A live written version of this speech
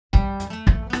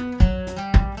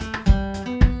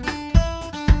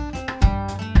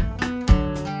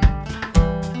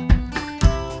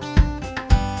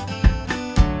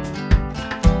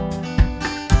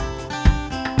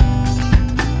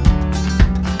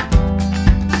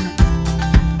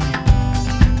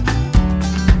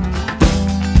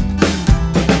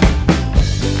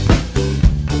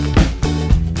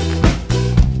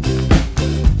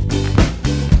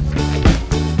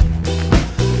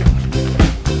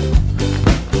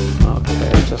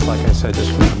I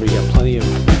just remember you got plenty of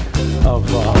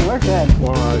we're good.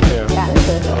 more right there. Yeah, we're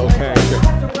good. Okay, good.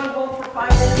 I have to run home for 5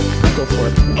 minutes. Go for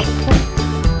it.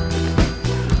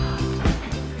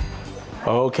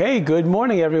 Okay, good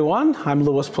morning, everyone. I'm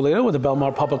Louis Polito with the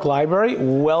Belmar Public Library.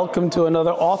 Welcome to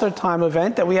another Author Time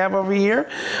event that we have over here.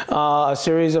 A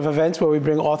series of events where we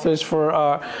bring authors for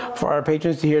our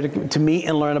patrons to meet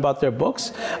and learn about their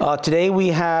books. Today we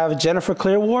have Jennifer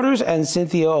Clearwaters and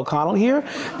Cynthia O'Connell here.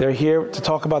 They're here to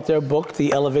talk about their book,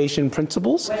 The Elevation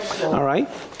Principles. All right.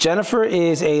 Jennifer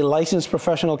is a licensed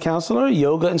professional counselor,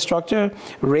 yoga instructor,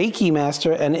 Reiki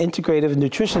master, and integrative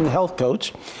nutrition health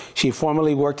coach. She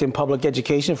formerly worked in public education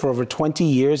for over 20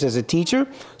 years as a teacher,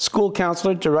 school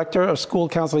counselor, director of school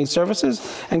counseling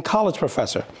services, and college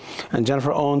professor. And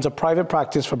Jennifer owns a private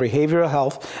practice for behavioral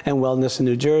health and wellness in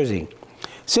New Jersey.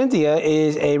 Cynthia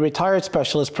is a retired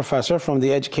specialist professor from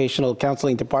the Educational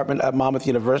Counseling Department at Monmouth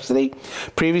University.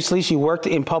 Previously, she worked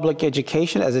in public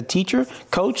education as a teacher,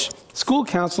 coach, school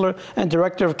counselor, and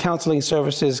director of counseling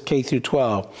services K through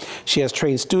 12. She has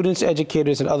trained students,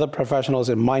 educators, and other professionals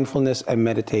in mindfulness and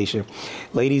meditation.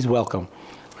 Ladies, welcome.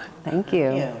 Thank you.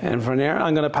 And from there,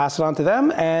 I'm going to pass it on to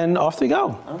them, and off they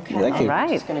go. Okay. Thank you. All right. I'm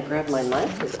just going to grab my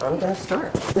mic because I'm going to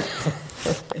start.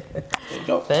 There you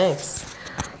go. Thanks.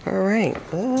 All right.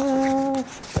 Where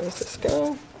does this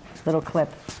go? Little clip.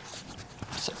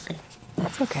 Sorry.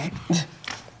 That's okay.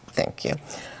 Thank you.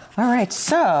 All right.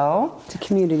 So. It's a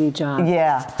community job.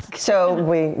 Yeah. So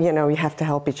we have to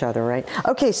help each other, right?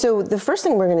 Okay. So the first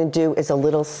thing we're going to do is a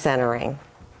little centering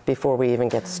before we even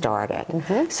get started.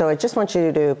 So I just want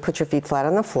you to put your feet flat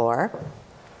on the floor.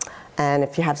 And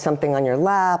if you have something on your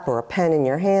lap or a pen in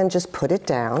your hand, just put it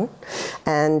down.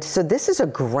 And so this is a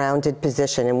grounded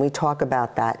position, and we talk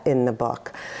about that in the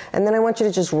book. And then I want you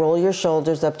to just roll your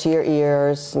shoulders up to your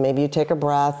ears. Maybe you take a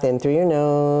breath in through your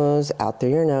nose, out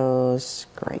through your nose.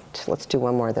 Great. Let's do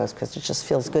one more of those because it just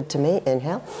feels good to me.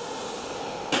 Inhale.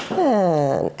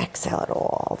 And exhale it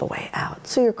all the way out.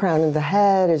 So your crown of the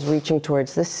head is reaching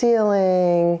towards the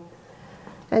ceiling.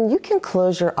 And you can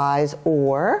close your eyes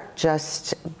or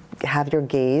just have your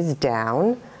gaze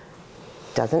down.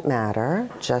 Doesn't matter.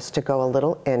 Just to go a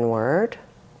little inward.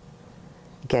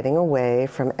 Getting away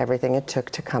from everything it took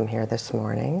to come here this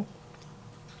morning.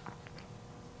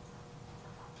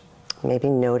 Maybe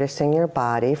noticing your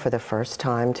body for the first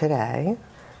time today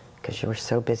because you were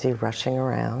so busy rushing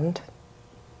around.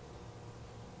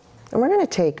 And we're going to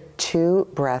take 2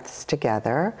 breaths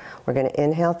together. We're going to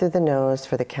inhale through the nose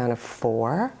for the count of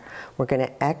 4. We're going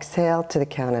to exhale to the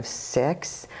count of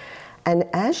 6. And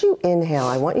as you inhale,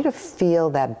 I want you to feel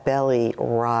that belly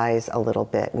rise a little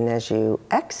bit. And as you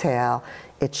exhale,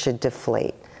 it should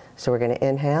deflate. So we're going to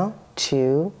inhale,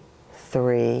 2,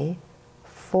 3,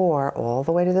 4, all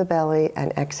the way to the belly,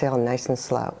 and exhale nice and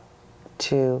slow.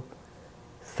 2,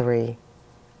 3,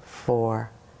 4,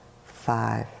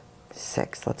 5,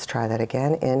 6. Let's try that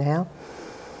again. Inhale.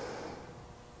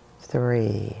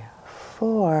 3,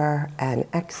 4, and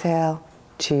exhale.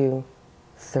 2,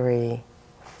 3,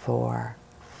 4,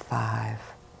 5,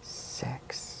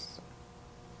 6.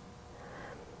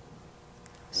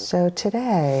 So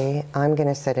today I'm going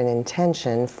to set an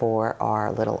intention for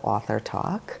our little author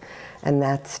talk, and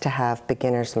that's to have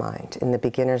beginner's mind. In the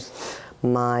beginner's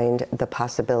mind, the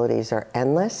possibilities are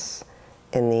endless.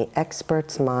 In the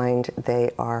expert's mind,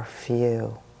 they are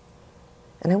few.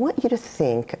 And I want you to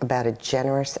think about a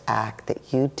generous act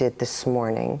that you did this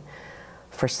morning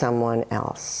for someone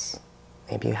else.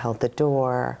 Maybe you held the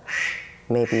door.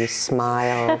 Maybe you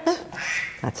smiled.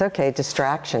 That's okay,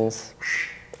 distractions.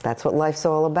 That's what life's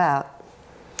all about.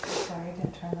 Sorry, I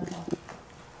didn't turn that off.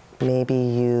 Maybe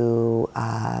you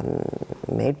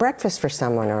made breakfast for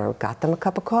someone or got them a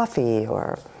cup of coffee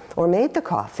or made the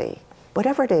coffee.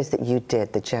 Whatever it is that you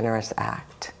did, the generous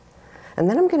act. And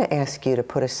then I'm going to ask you to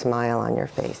put a smile on your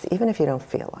face, even if you don't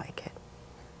feel like it.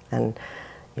 And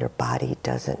your body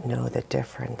doesn't know the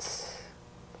difference.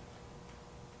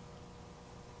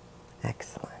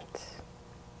 Excellent.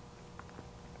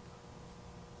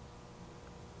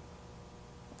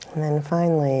 And then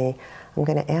finally, I'm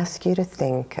going to ask you to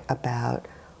think about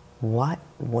what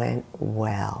went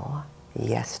well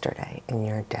yesterday in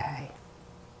your day.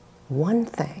 One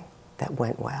thing that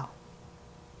went well.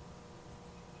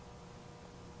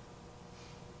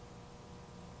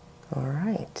 All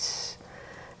right.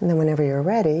 And then whenever you're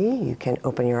ready, you can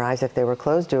open your eyes if they were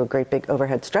closed, do a great big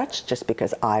overhead stretch just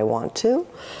because I want to.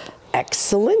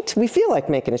 Excellent. We feel like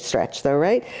making a stretch though,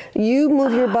 right? You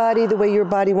move your body the way your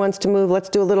body wants to move. Let's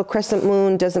do a little crescent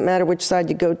moon. Doesn't matter which side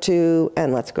you go to.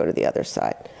 And let's go to the other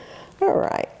side. All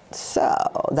right. So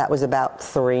that was about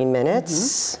 3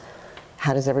 minutes.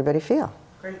 How does everybody feel?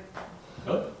 Great.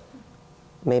 Good.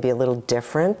 Maybe a little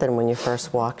different than when you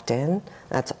first walked in.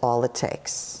 That's all it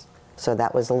takes. So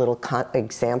that was a little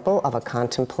example of a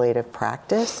contemplative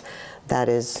practice that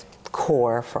is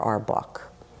core for our book.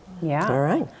 Yeah. All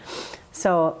right.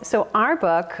 So our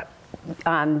book,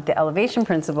 the elevation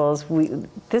principles,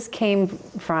 this came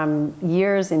from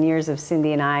years and years of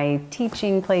Cindy and I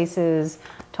teaching places,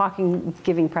 talking,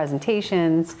 giving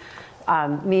presentations,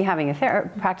 me having a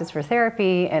practice for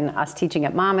therapy, and us teaching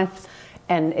at Monmouth,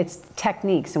 and it's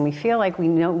techniques. And we feel like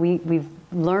we've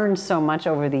learned so much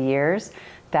over the years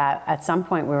that at some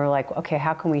point we were like, okay,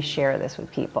 how can we share this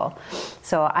with people?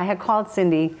 So I had called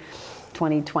Cindy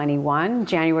 2021,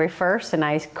 January 1st, and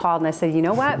I called and I said, you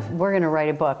know what, we're gonna write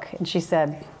a book. And she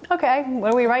said, okay,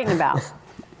 what are we writing about?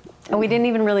 And we didn't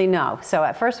even really know. So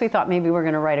at first we thought maybe we're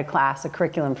gonna write a class, a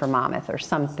curriculum for Monmouth or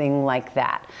something like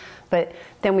that. But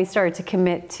then we started to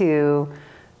commit to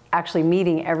actually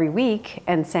meeting every week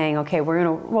and saying, okay,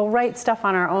 we'll write stuff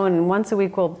on our own, and once a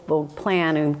week we'll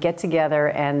plan and get together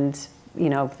and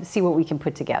see what we can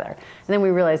put together. And then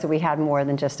we realized that we had more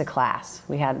than just a class.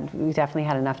 We definitely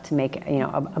had enough to make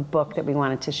a book that we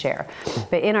wanted to share.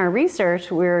 But in our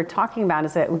research, we were talking about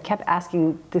is that we kept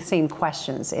asking the same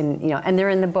questions, and and they're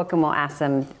in the book, and we'll ask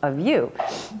them of you.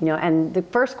 And the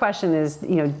first question is,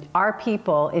 are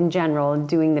people in general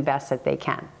doing the best that they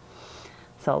can?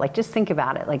 So like, just think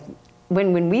about it. Like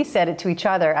when we said it to each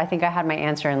other, I think I had my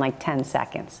answer in like 10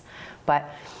 seconds.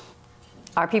 But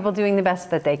are people doing the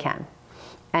best that they can?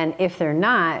 And if they're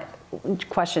not,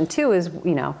 question two is,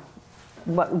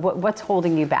 what's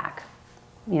holding you back?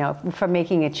 From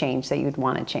making a change that you'd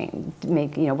want to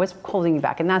make, what's holding you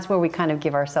back? And that's where we kind of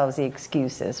give ourselves the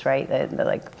excuses, right? They're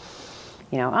like,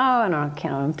 oh, I don't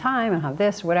have time, I don't have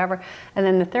this, or whatever. And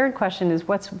then the third question is,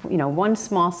 what's, one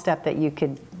small step that you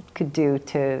could do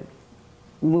to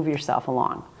move yourself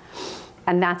along?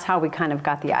 And that's how we kind of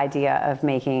got the idea of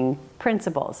making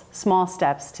principles, small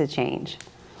steps to change.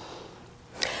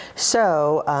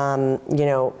 So,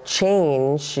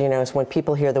 change, is when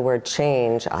people hear the word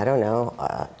change, I don't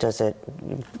know, does it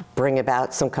bring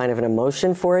about some kind of an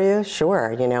emotion for you?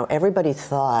 Sure. Everybody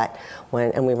thought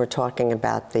and we were talking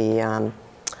about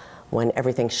when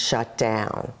everything shut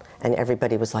down and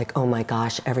everybody was like, oh my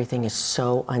gosh, everything is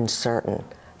so uncertain.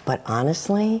 But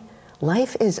honestly,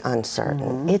 life is uncertain.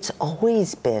 Mm-hmm. It's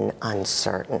always been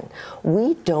uncertain.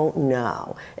 We don't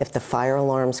know if the fire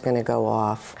alarm's going to go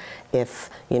off, if,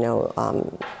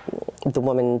 the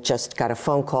woman just got a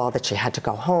phone call that she had to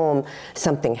go home,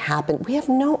 something happened. We have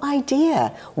no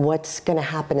idea what's going to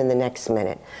happen in the next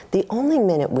minute. The only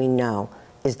minute we know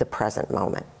is the present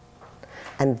moment.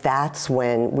 And that's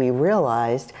when we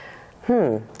realized,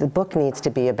 the book needs to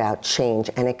be about change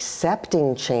and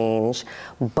accepting change,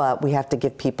 but we have to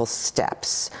give people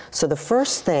steps. So the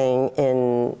first thing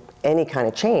in any kind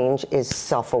of change is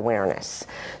self-awareness.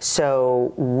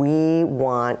 So we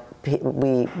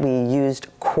used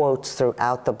quotes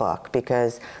throughout the book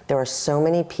because there are so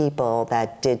many people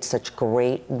that did such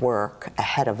great work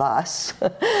ahead of us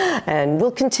and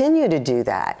we'll continue to do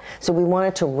that. So we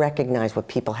wanted to recognize what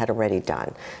people had already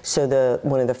done. So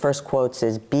one of the first quotes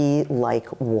is, be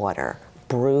like water,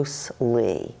 Bruce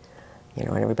Lee. And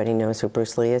everybody knows who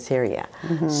Bruce Lee is here, yeah.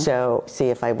 Mm-hmm. So, see,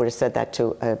 if I would have said that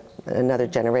to another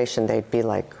generation, they'd be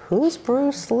like, who's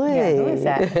Bruce Lee? Yeah, who is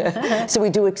that? So we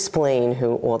do explain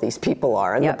who all these people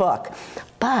are in the book.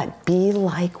 But be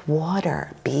like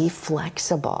water, be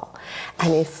flexible.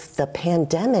 And if the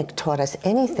pandemic taught us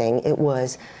anything, it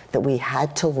was that we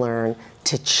had to learn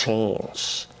to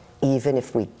change, even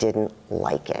if we didn't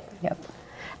like it. Yep.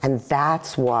 And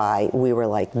that's why we were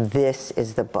like, this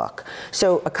is the book.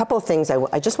 So a couple of things,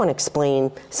 I just want to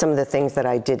explain some of the things that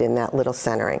I did in that little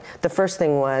centering. The first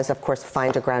thing was, of course,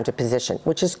 find a grounded position,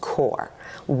 which is core.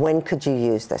 When could you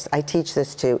use this? I teach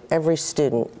this to every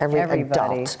student, everybody.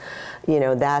 Adult.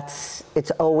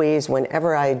 It's always,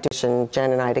 whenever I audition,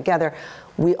 Jen and I together,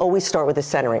 we always start with the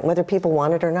centering. Whether people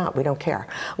want it or not, we don't care.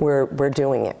 We're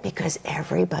doing it because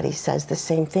everybody says the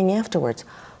same thing afterwards.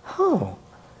 Oh,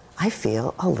 I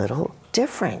feel a little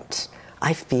different.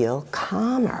 I feel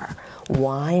calmer.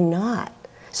 Why not?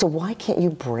 So why can't you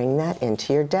bring that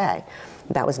into your day?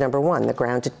 That was number one, the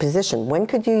grounded position. When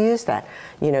could you use that?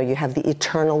 You have the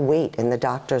eternal wait in the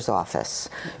doctor's office.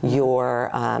 Mm-hmm.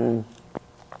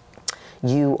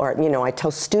 You are, I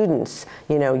tell students,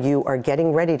 you are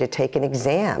getting ready to take an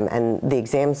exam, and the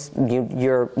exams,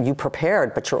 you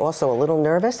prepared, but you're also a little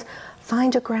nervous.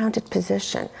 Find a grounded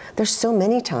position. There's so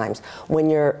many times when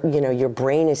your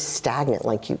brain is stagnant,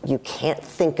 like you can't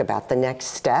think about the next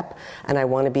step, and I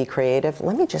want to be creative.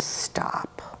 Let me just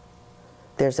stop.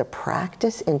 there's a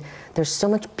practice in, there's so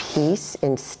much peace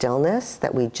in stillness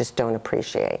that we just don't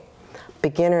appreciate.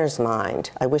 Beginner's mind.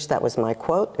 I wish that was my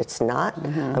quote. It's not.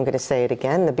 I'm going to say it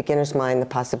again. The beginner's mind, the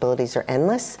possibilities are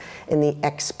endless. In the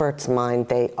expert's mind,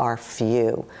 they are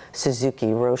few. Suzuki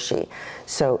Roshi.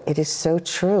 So it is so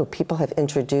true. People have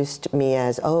introduced me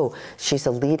as, oh, she's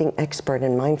a leading expert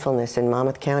in mindfulness in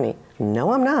Monmouth County.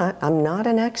 No, I'm not. I'm not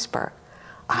an expert.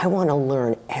 I want to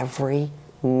learn every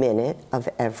minute of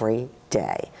every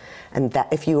day. And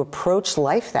that if you approach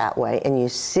life that way and you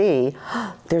see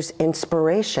there's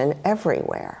inspiration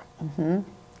everywhere.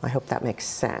 I hope that makes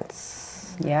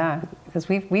sense. Yeah, because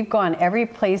we've gone every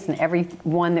place and every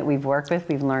one that we've worked with,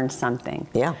 we've learned something.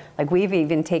 Yeah. Like we've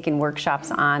even taken workshops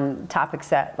on topics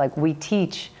that like we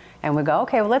teach and we go,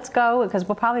 okay, well let's go because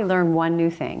we'll probably learn one new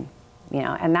thing. You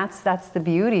know, and that's the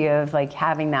beauty of like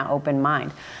having that open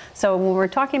mind. So when we're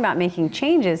talking about making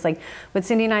changes, like what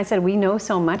Cindy and I said, we know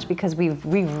so much because we've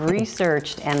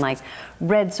researched and like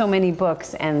read so many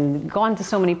books and gone to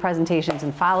so many presentations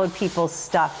and followed people's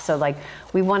stuff. So like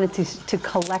we wanted to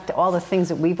collect all the things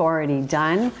that we've already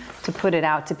done to put it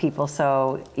out to people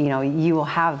so, you know, you will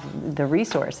have the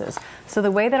resources. So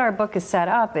the way that our book is set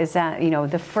up is that, you know,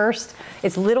 the first,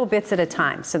 it's little bits at a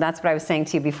time. So that's what I was saying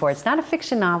to you before. It's not a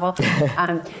fiction novel.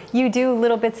 You do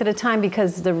little bits at a time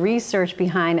because the research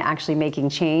behind actually making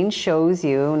change shows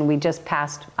you, and we just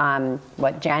passed,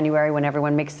 January when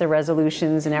everyone makes their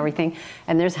resolutions and everything.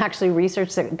 And there's actually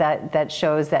research that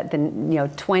shows that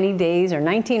 20 days or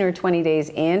 19 or 20 days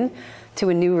in to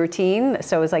a new routine.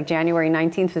 So it's like January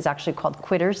 19th is actually called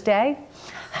Quitter's Day.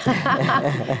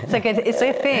 It's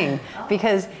a thing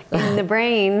because in the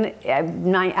brain,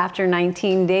 after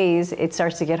 19 days, it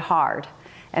starts to get hard.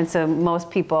 And so most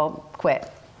people quit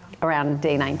around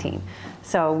day 19.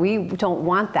 So we don't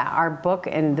want that. Our book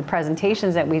and the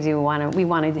presentations that we do, we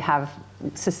want to have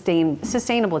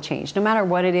sustainable change, no matter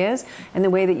what it is. And the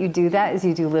way that you do that is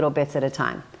you do little bits at a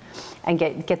time and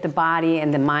get the body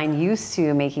and the mind used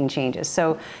to making changes.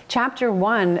 So chapter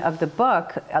 1 of the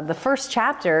book, the first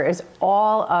chapter is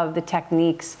all of the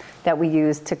techniques that we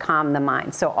use to calm the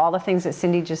mind. So all the things that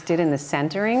Cindy just did in the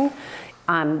centering,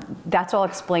 that's all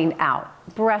explained out.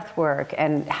 Breath work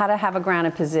and how to have a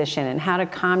grounded position and how to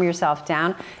calm yourself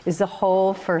down is the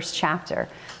whole first chapter.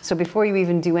 So before you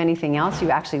even do anything else, you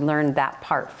actually learn that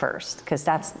part first, because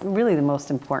that's really the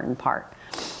most important part.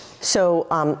 So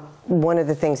one of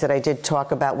the things that I did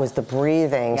talk about was the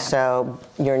breathing. Yeah. So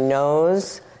your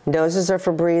noses are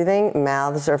for breathing,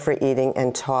 mouths are for eating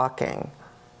and talking.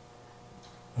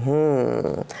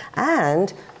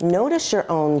 And notice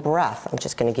your own breath. I'm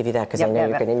just going to give you that because I know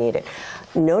you're going to need it.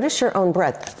 Notice your own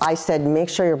breath. I said make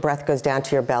sure your breath goes down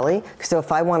to your belly. So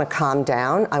if I want to calm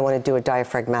down, I want to do a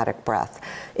diaphragmatic breath.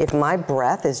 If my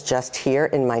breath is just here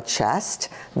in my chest,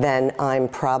 then I'm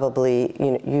probably,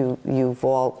 you've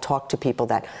all talked to people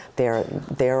that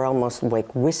they're almost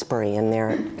like whispery in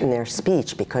their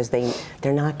speech because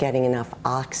they're not getting enough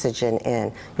oxygen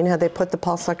in. You know how they put the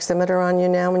pulse oximeter on you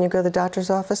now when you go to the doctor's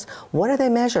office? What are they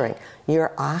measuring?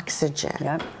 Your oxygen.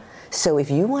 Yep. So if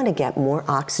you want to get more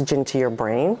oxygen to your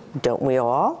brain, don't we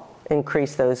all?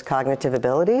 Increase those cognitive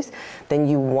abilities, then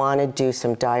you want to do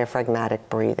some diaphragmatic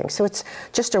breathing. So it's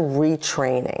just a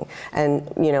retraining. And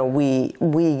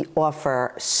we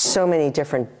offer so many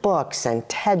different books and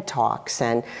TED Talks,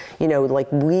 and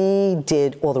like we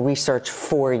did all the research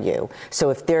for you.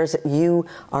 So if you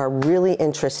are really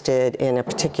interested in a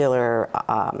particular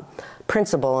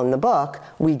principle in the book,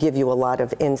 we give you a lot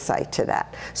of insight to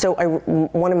that. So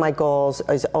one of my goals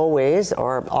is always,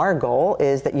 or our goal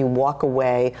is that you walk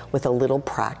away with a little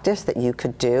practice that you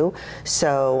could do.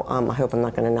 So I hope I'm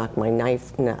not going to knock my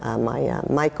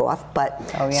mic off,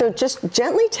 but so just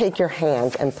gently take your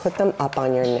hands and put them up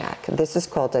on your neck. This is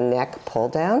called a neck pull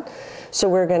down. So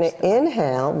we're going to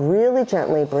inhale, really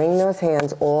gently bring those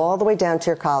hands all the way down to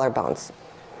your collarbones.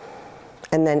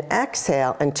 And then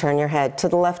exhale and turn your head to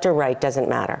the left or right, doesn't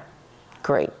matter.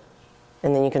 Great.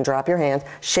 And then you can drop your hands,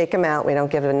 shake them out. We don't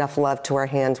give enough love to our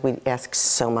hands. We ask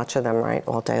so much of them, right,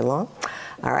 all day long.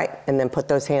 All right, and then put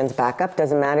those hands back up.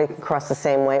 Doesn't matter, you can cross the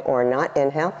same way or not.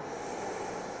 Inhale.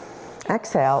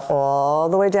 Exhale all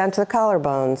the way down to the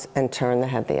collarbones and turn the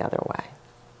head the other way.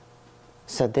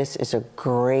 So this is a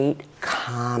great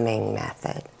calming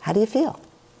method. How do you feel?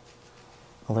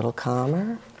 A little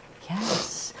calmer?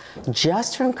 Yes.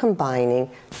 Just from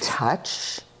combining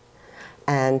touch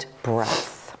and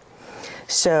breath.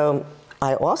 So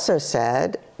I also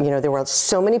said, there were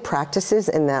so many practices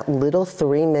in that little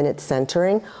 3-minute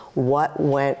centering. What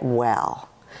went well?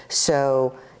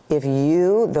 So if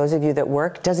you, those of you that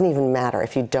work, doesn't even matter.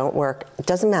 If you don't work, it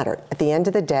doesn't matter. At the end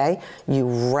of the day, you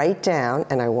write down,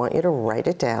 and I want you to write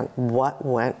it down, what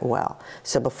went well.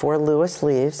 So before Lewis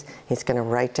leaves, he's going to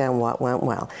write down what went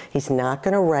well. He's not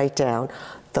going to write down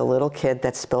the little kid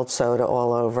that spilled soda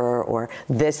all over, or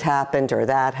this happened, or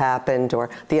that happened, or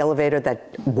the elevator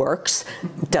that works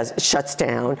shuts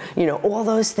down. You know, all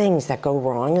those things that go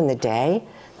wrong in the day,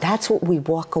 that's what we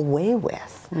walk away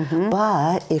with.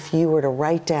 But if you were to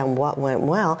write down what went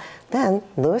well, then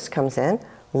Lewis comes in,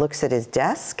 looks at his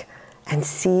desk, and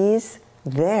sees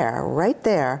there, right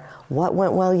there, what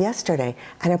went well yesterday,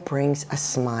 and it brings a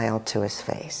smile to his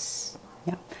face.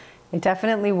 Yeah. It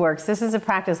definitely works. This is a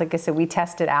practice, like I said, we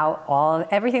tested out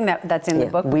everything that's in the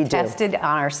book. We tested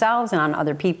on ourselves and on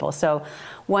other people. So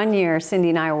one year, Cindy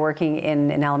and I were working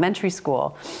in an elementary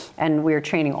school, and we were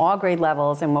training all grade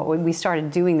levels. And we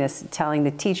started doing this, telling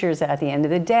the teachers that at the end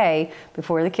of the day,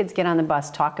 before the kids get on the bus,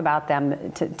 talk about them,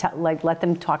 let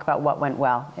them talk about what went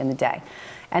well in the day.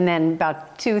 And then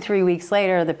about 2-3 weeks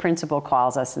later, the principal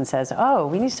calls us and says, oh,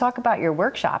 we need to talk about your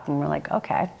workshop. And we're like,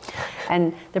 okay.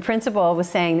 And the principal was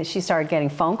saying that she started getting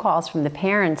phone calls from the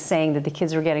parents saying that the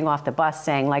kids were getting off the bus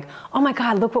saying like, oh my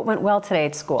God, look what went well today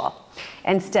at school.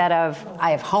 Instead of,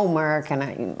 I have homework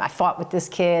and I fought with this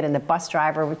kid and the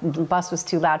bus was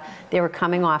too loud. They were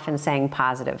coming off and saying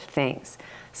positive things.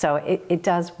 So it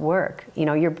does work. You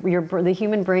know, the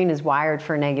human brain is wired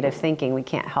for negative thinking. We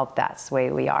can't help that. It's the way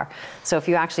we are. So if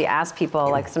you actually ask people,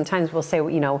 like sometimes we'll say,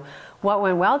 you know, what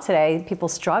went well today? People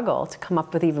struggle to come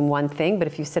up with even one thing. But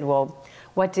if you said, well,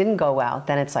 what didn't go well?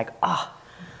 Then it's like, oh,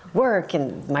 work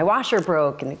and my washer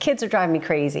broke and the kids are driving me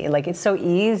crazy. Like, it's so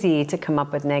easy to come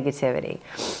up with negativity.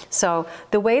 So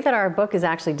the way that our book is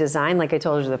actually designed, like I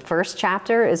told you, the first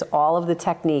chapter is all of the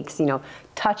techniques, you know,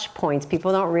 touch points.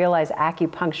 People don't realize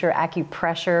acupuncture,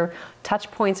 acupressure,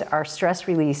 touch points are stress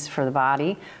release for the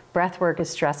body. Breath work is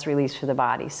stress release for the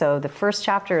body. So the first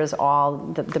chapter is all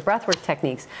the breath work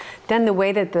techniques. Then the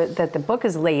way that the book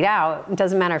is laid out, it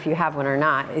doesn't matter if you have one or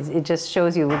not. It just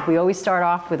shows you, we always start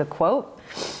off with a quote.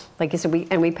 Like you said,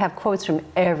 we have quotes from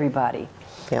everybody.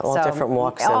 Yeah, all different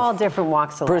walks. All different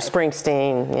walks of Bruce life.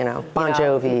 Springsteen, you know, Bon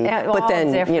Jovi, but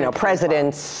then, you know,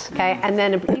 presidents. Okay, and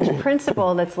then each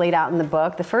principle that's laid out in the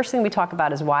book, the first thing we talk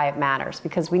about is why it matters,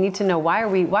 because we need to know why are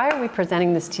we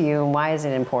presenting this to you and why is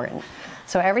it important.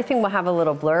 So everything will have a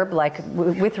little blurb, like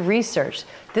with research.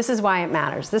 This is why it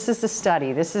matters. This is the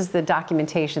study. This is the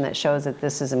documentation that shows that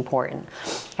this is important.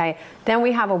 Okay. Then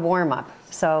we have a warm-up.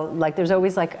 So like there's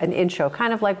always like an intro,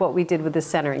 kind of like what we did with the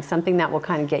centering, something that will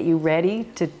kind of get you ready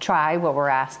to try what we're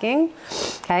asking.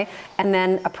 Okay. And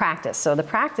then a practice. So the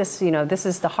practice, you know, this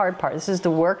is the hard part. This is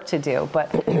the work to do,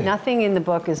 but nothing in the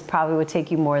book probably would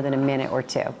take you more than a minute or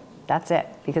two. That's it.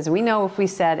 Because we know if we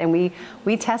said, and we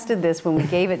tested this when we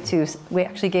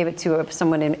actually gave it to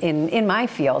someone in my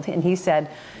field, and he said,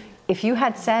 if you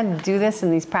had said do this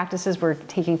and these practices were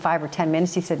taking 5 or 10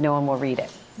 minutes, he said no one will read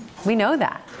it. We know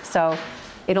that. So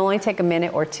it'll only take a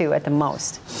minute or two at the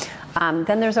most.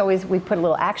 Then there's always, we put a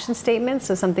little action statement,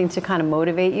 so something to kind of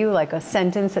motivate you, like a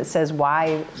sentence that says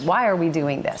why are we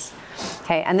doing this?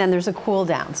 Okay, and then there's a cool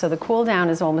down. So the cool down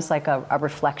is almost like a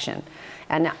reflection.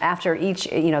 And after each,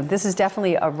 you know, this is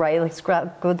definitely a write. It's good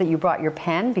that you brought your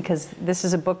pen, because this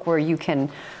is a book where you can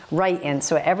write in.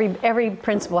 So every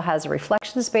principle has a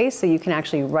reflection space, so you can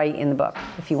actually write in the book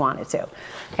if you wanted to.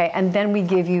 Okay, and then we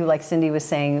give you, like Cindy was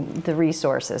saying, the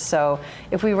resources. So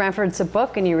if we reference a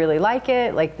book and you really like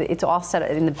it, like it's all set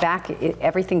up in the back,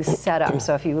 everything's set up.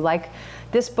 So if you like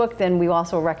this book, then we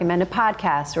also recommend a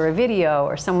podcast or a video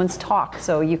or someone's talk.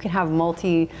 So you can have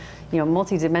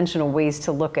multi-dimensional ways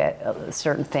to look at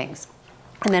certain things.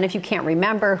 And then if you can't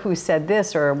remember who said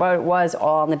this or what it was,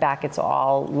 all in the back, it's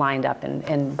all lined up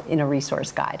in a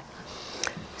resource guide.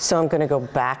 So I'm going to go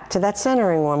back to that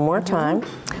centering one more time.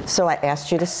 So I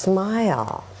asked you to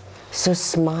smile. So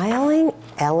smiling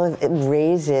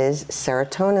raises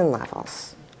serotonin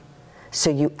levels. So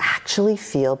you actually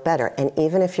feel better. And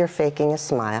even if you're faking a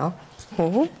smile,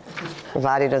 your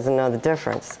body doesn't know the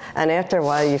difference. And after a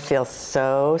while, you feel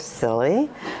so silly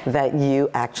that you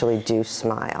actually do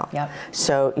smile. Yep.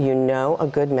 So you know a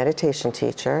good meditation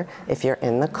teacher, if you're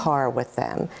in the car with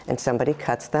them and somebody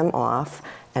cuts them off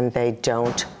and they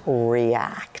don't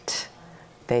react.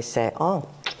 They say, oh,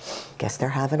 guess they're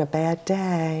having a bad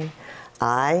day.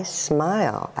 I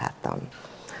smile at them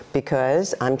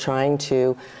because I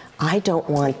don't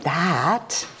want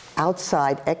that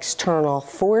outside external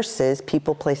forces,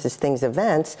 people, places, things,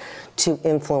 events, to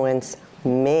influence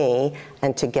me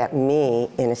and to get me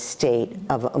in a state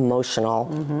of emotional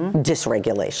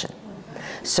dysregulation.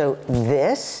 So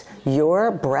this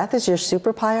Your breath is your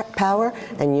superpower,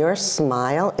 and your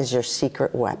smile is your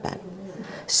secret weapon.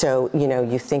 So, you know,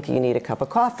 you think you need a cup of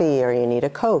coffee or you need a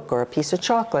Coke or a piece of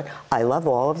chocolate. I love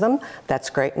all of them. That's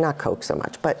great. Not Coke so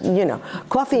much, but, you know,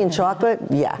 coffee and chocolate,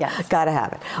 yeah, yes. Gotta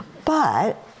have it.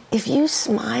 But if you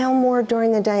smile more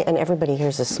during the day, and everybody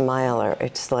here's a smiler,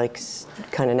 it's like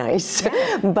kind of nice,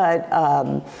 but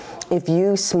if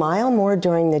you smile more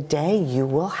during the day, you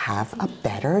will have a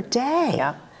better day.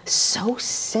 Yeah. So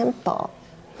simple.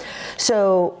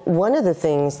 So one of the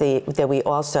things that we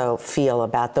also feel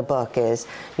about the book is,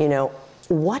 you know,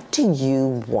 what do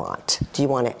you want? Do you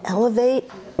want to elevate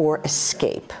or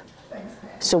escape?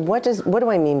 So what do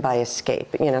I mean by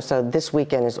escape? You know, so this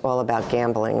weekend is all about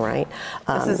gambling, right?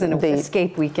 This is an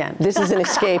escape weekend. This is an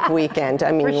escape weekend.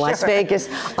 I mean, Las Vegas,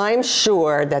 I'm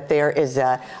sure that there is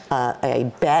a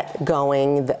bet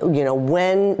going, that, you know,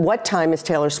 what time is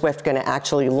Taylor Swift going to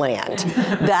actually land?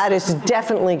 That is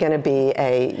definitely going to be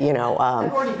a, you know.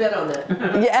 I've already bet on that.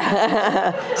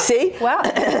 Yeah. See? Wow.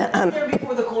 There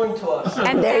before the coin toss.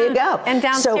 And there you go. And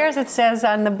downstairs it says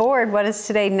on the board, what is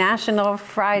today? National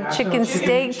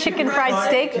Chicken Fried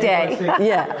Steak Day.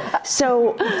 Yeah.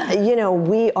 So, you know,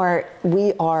 we are,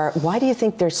 why do you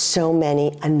think there's so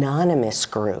many anonymous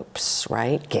groups,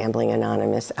 right? Gambling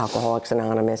Anonymous, Alcoholics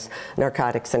Anonymous,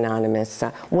 Narcotics Anonymous,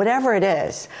 whatever it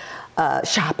is,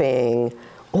 shopping.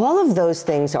 All of those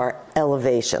things are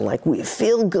elevation. Like, we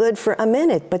feel good for a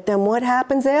minute, but then what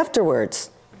happens afterwards?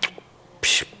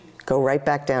 Go right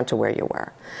back down to where you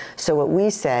were. So what we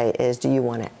say is, do you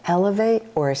want to elevate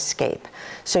or escape?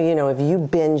 So, you know, if you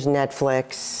binge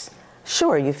Netflix,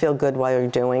 sure, you feel good while you're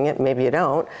doing it. Maybe you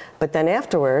don't. But then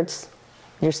afterwards,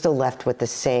 you're still left with the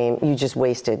same. You just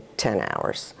wasted 10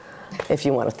 hours, if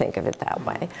you want to think of it that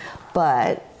way.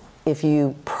 But if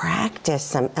you practice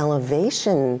some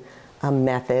elevation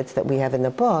methods that we have in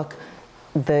the book,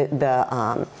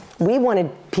 we wanted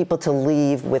people to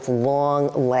leave with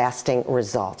long-lasting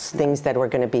results, things that were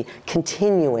going to be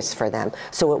continuous for them.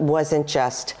 So it wasn't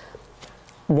just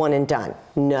one and done.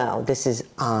 No, this is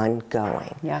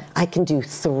ongoing. Yeah. I can do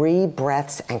 3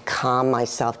 breaths and calm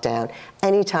myself down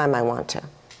anytime I want to.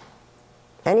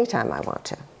 Anytime I want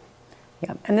to.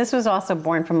 Yeah, and this was also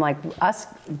born from like us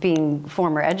being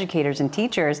former educators and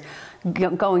teachers,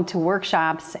 going to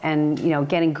workshops and, you know,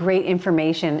 getting great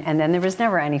information, and then there was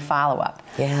never any follow-up.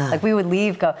 Yeah. Like we would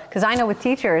leave, because I know with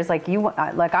teachers, like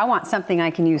I want something I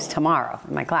can use tomorrow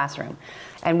in my classroom,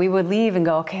 and we would leave and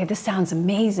go, okay, this sounds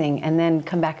amazing, and then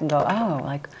come back and go, oh,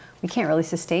 like we can't really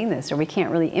sustain this, or we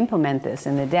can't really implement this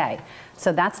in the day.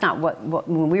 So that's not what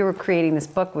when we were creating this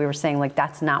book, we were saying, like,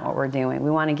 that's not what we're doing. We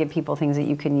want to give people things that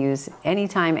you can use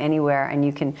anytime, anywhere, and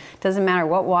you can, doesn't matter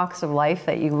what walks of life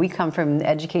that we come from the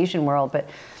education world, but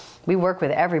we work with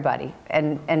everybody.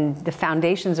 And the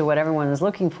foundations of what everyone is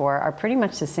looking for are pretty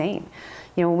much the same.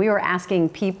 You know, when we were asking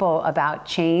people about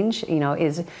change, you know,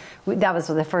 that was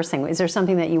the first thing. Is there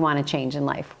something that you want to change in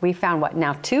life? We found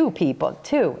now 2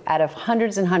 out of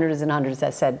hundreds and hundreds and hundreds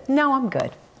that said, no, I'm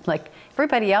good. Like,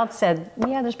 everybody else said,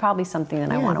 yeah, there's probably something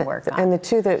that I want to work on. And the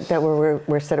 2 that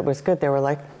were said it was good, they were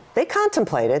like, they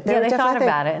contemplated. They thought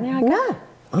about it. And they're like, no,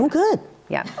 I'm good.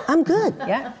 Yeah. I'm good.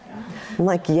 Yeah. I'm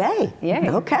like, yay. Yay.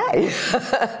 Okay.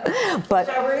 But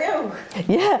so are you.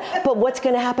 Yeah, but what's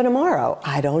going to happen tomorrow?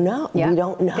 I don't know. Yeah. We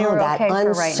don't know. That okay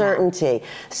uncertainty. Right,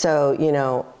 so, you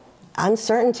know,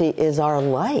 uncertainty is our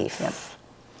life. Yep.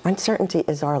 Uncertainty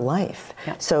is our life.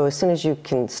 Yep. So as soon as you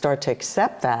can start to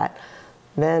accept that,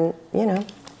 then, you know,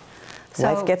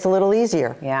 life gets a little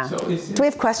easier. Yeah. So do we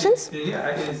have questions?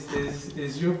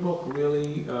 Is your book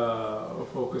really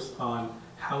focused on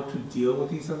how to deal with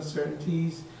these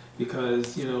uncertainties?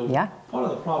 Because, you know, part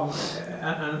of the problem,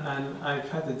 and I've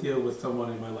had to deal with someone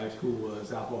in my life who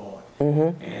was alcoholic.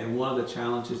 Mm-hmm. And one of the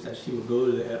challenges that she would go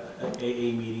to the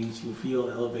AA meetings, she would feel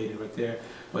elevated right there,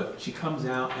 but she comes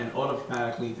out and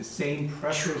automatically the same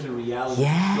pressures and realities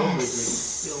is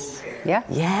still there. Yeah.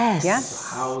 Yes. Yeah.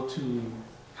 So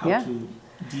how to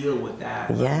deal with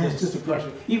that? It's just a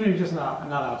pressure, even if you're just not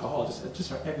alcohol,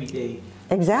 just our everyday.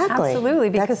 Exactly. Absolutely,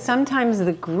 because sometimes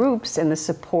the groups and the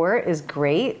support is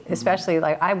great, especially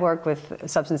like I work with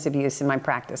substance abuse in my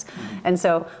practice. And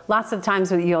so lots of times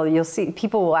you'll see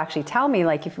people will actually tell me,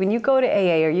 like, when you go to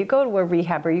AA or you go to a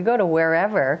rehab or you go to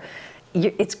wherever,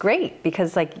 it's great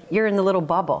because like you're in the little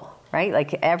bubble. right?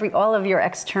 Like all of your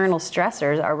external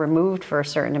stressors are removed for a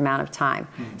certain amount of time.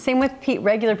 Same with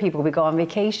regular people. We go on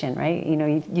vacation, right? You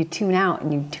know, you tune out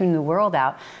and you tune the world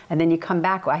out, and then you come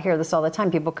back. I hear this all the time.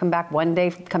 People come back one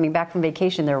day, coming back from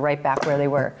vacation, they're right back where they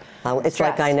were. It's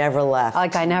stressed. Like I never left.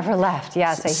 Like I never left.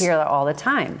 Yes, I hear that all the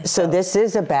time. So this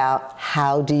is about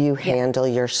how do you handle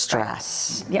your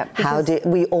stress? Right. Yep. How do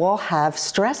we all have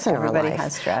stress in our life? Everybody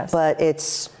has stress. But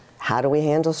it's how do we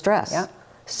handle stress? Yep.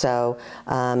 So,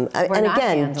 and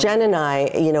again, Jen and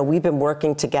I, you know, we've been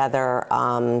working together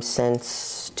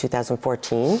since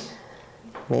 2014.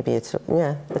 Maybe it's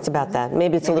about that.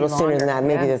 Maybe it's a little sooner than that.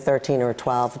 Maybe they're 13 or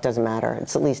 12. It doesn't matter.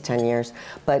 It's at least 10 years.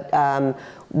 But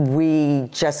we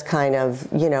just kind of,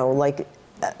 you know, like,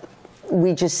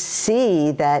 we just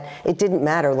see that it didn't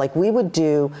matter. Like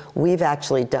we've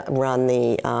actually run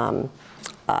the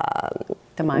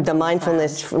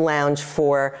mindfulness lounge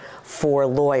for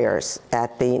lawyers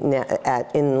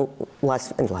in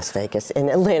Las Vegas, in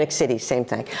Atlantic City, same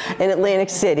thing. In Atlantic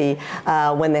City,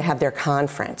 when they have their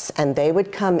conference, and they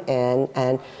would come in,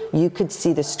 and you could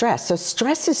see the stress. So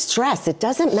stress is stress. It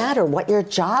doesn't matter what your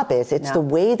job is. It's the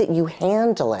way that you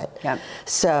handle it. Yep.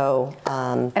 So.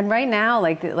 And right now,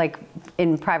 like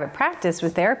in private practice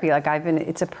with therapy, like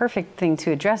it's a perfect thing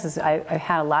to address. I've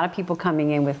had a lot of people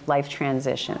coming in with life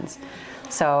transitions.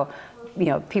 So, you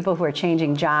know, people who are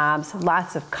changing jobs,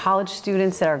 lots of college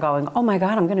students that are going, oh my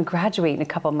God, I'm going to graduate in a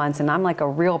couple months and I'm like a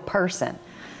real person,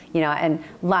 you know, and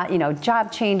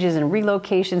job changes and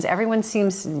relocations. Everyone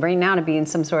seems right now to be in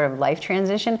some sort of life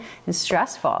transition. It's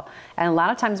stressful. And a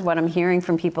lot of times what I'm hearing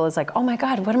from people is like, oh my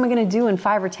God, what am I going to do in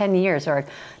 5 or 10 years? Or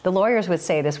the lawyers would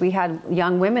say this. We had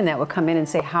young women that would come in and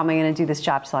say, how am I going to do this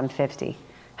job till I'm 50?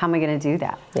 How am I going to do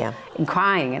that? Yeah. And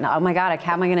crying, and oh my God,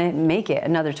 how am I going to make it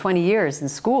another 20 years in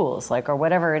schools, or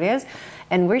whatever it is?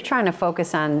 And we're trying to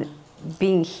focus on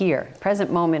being here,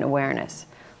 present moment awareness.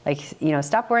 Like, you know,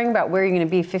 stop worrying about where you're going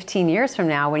to be 15 years from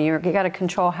now when you got to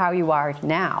control how you are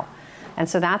now. And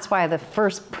so that's why the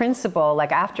first principle,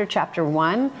 like after chapter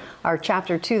 1 or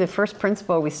chapter 2, the first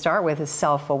principle we start with is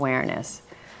self-awareness.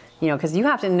 You know, because you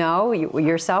have to know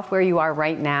yourself where you are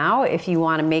right now. If you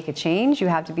want to make a change, you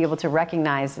have to be able to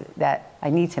recognize that I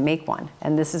need to make one.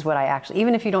 And this is what I actually,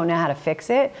 even if you don't know how to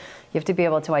fix it, you have to be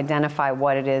able to identify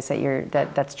what it is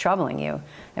that's troubling you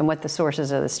and what the sources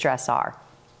of the stress are.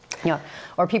 You know,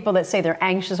 or people that say they're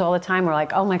anxious all the time are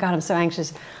like, oh my God, I'm so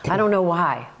anxious. I don't know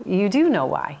why. You do know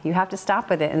why. You have to stop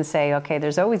with it and say, okay,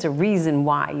 there's always a reason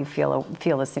why you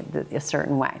feel a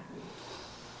certain way.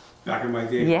 Back in my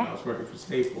day, when I was working for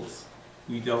Staples,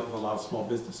 we dealt with a lot of small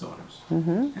business owners.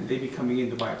 And they'd be coming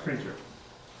in to buy a printer.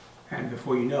 And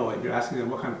before you know it, you're asking them,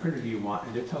 what kind of printer do you want?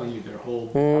 And they're telling you their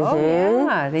whole... Oh,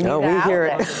 yeah. They need we hear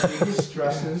it. The biggest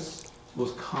stresses,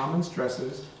 most common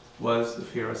stresses, was the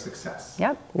fear of success.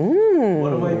 Yep. What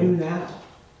do I do now?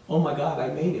 Oh my God, I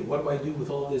made it. What do I do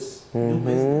with all this new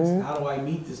business? How do I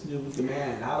meet this new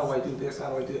demand? How do I do this?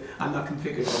 How do I do it? I'm not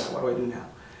configured for that. What do I do now?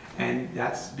 And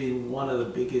that's been one of the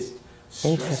biggest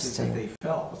stresses that they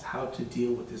felt, was how to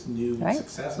deal with this new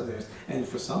success of theirs. And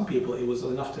for some people, it was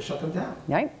enough to shut them down.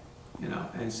 Right. You know,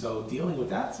 and so dealing with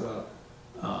that is a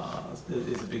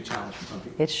big challenge for some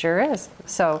people. It sure is.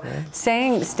 So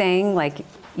staying like,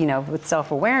 you know, with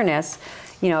self-awareness,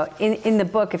 you know, in the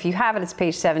book, if you have it, it's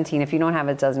page 17. If you don't have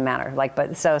it, it doesn't matter. Like,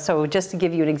 but so just to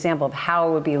give you an example of how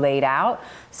it would be laid out.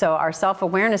 So our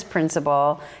self-awareness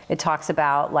principle, it talks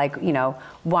about, like, you know,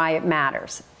 why it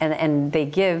matters, and they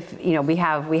give, you know, we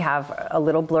have a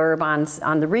little blurb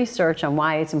on the research on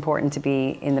why it's important to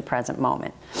be in the present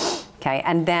moment. Okay,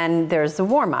 and then there's the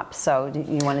warm-up. So do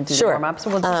you want to do the warm-up? So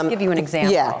we'll just give you an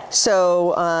example. Yeah.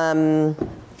 So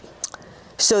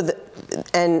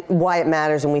and why it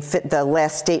matters, and the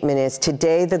last statement is,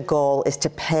 today the goal is to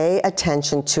pay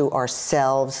attention to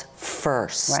ourselves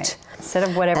first. Right. Instead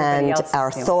of what everybody else is doing. And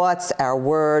our thoughts, our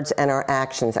words, and our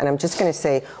actions. And I'm just going to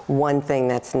say one thing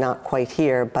that's not quite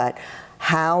here, but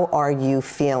how are you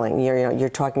feeling? You're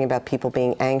talking about people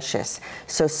being anxious.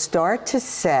 So start to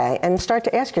say, and start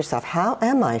to ask yourself, how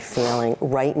am I feeling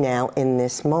right now in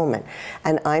this moment?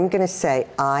 And I'm going to say,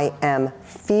 I am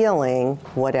feeling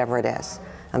whatever it is.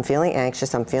 I'm feeling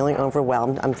anxious, I'm feeling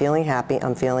overwhelmed, I'm feeling happy,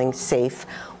 I'm feeling safe,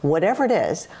 whatever it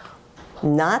is.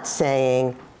 Not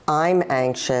saying, I'm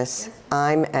anxious,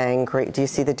 I'm angry. Do you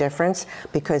see the difference?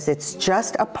 Because it's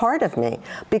just a part of me.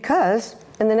 Because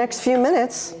in the next few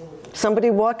minutes,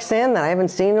 somebody walks in that I haven't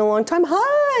seen in a long time.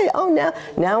 Hi! Oh,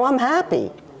 now I'm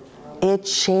happy. It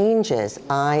changes.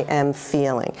 I am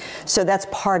feeling. So that's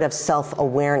part of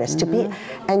self-awareness. To be,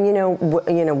 and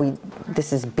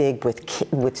this is big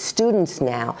with students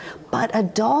now, but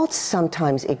adults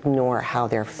sometimes ignore how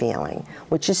they're feeling,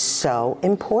 which is so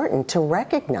important to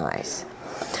recognize.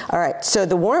 All right, so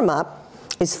the warm-up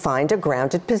is find a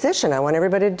grounded position. I want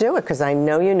everybody to do it because I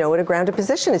know you know what a grounded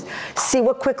position is. See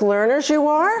what quick learners you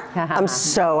are? I'm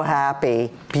so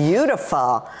happy.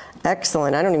 Beautiful.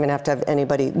 Excellent. I don't even have to have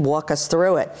anybody walk us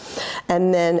through it.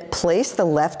 And then place the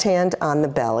left hand on the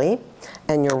belly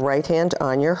and your right hand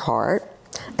on your heart.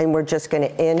 And we're just going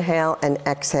to inhale and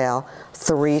exhale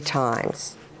 3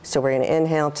 times. So we're going to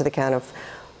inhale to the count of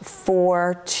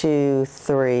 4, 2,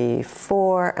 3,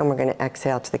 4, and we're going to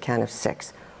exhale to the count of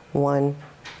 6. 1,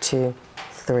 2,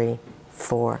 3,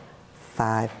 4,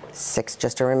 5, 6.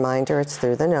 Just a reminder, it's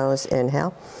through the nose.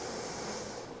 Inhale.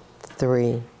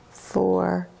 3,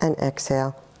 4, and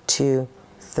exhale. 2,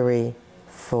 3,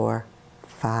 4,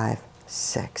 5,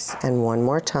 6. And one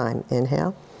more time.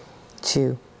 Inhale.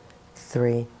 2,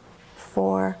 3,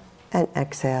 4, and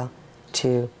exhale.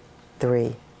 2,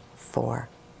 3, 4,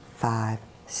 5,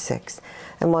 6.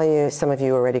 And while some of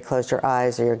you already closed your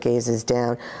eyes or your gaze is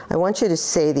down, I want you to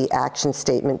say the action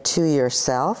statement to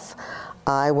yourself.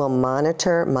 I will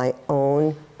monitor my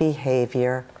own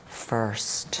behavior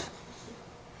first.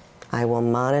 I will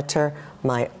monitor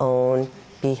my own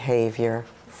behavior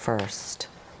first.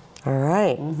 All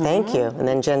right, thank you. And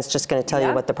then Jen's just going to tell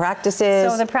you what the practice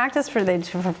is. So the practice for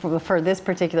this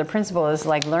particular principle is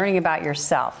like learning about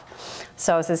yourself.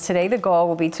 So it says, today the goal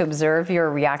will be to observe your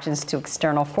reactions to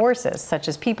external forces, such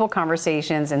as people,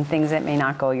 conversations, and things that may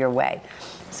not go your way.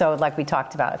 So like we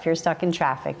talked about, if you're stuck in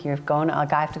traffic, you're going, I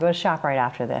have to go to shop right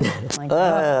after this. Like,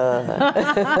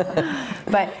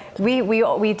 but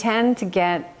we tend to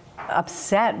get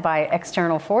upset by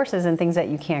external forces and things that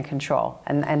you can't control.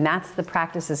 And that's the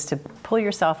practice, is to pull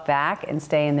yourself back and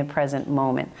stay in the present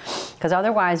moment. Because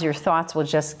otherwise your thoughts will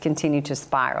just continue to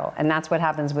spiral. And that's what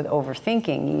happens with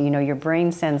overthinking. You know, your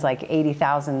brain sends like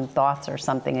 80,000 thoughts or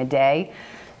something a day,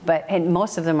 and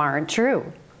most of them aren't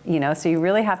true. You know, so you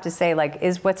really have to say, like,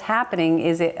 is what's happening,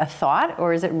 is it a thought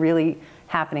or is it really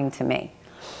happening to me?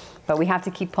 But we have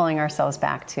to keep pulling ourselves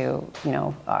back to,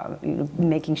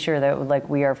 making sure that like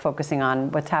we are focusing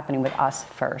on what's happening with us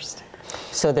first.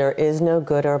 So there is no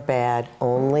good or bad,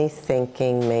 only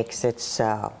thinking makes it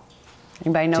so.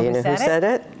 Anybody know who said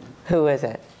it? Who is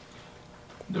it?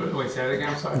 Wait, say it again,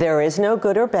 I'm sorry. There is no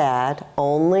good or bad,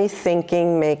 only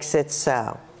thinking makes it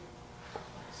so.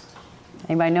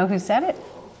 Anybody know who said it?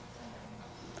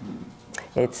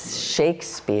 It's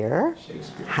Shakespeare.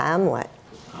 Hamlet.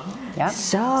 Yep.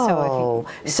 So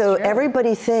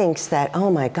everybody thinks that, oh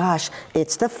my gosh,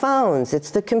 it's the phones, it's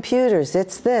the computers,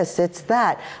 it's this, it's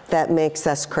that makes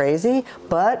us crazy,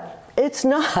 but it's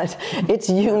not. It's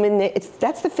human.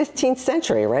 That's the 15th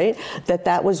century, right?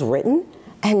 That was written,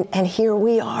 and here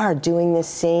we are doing the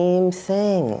same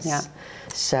things. Yeah.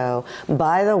 So,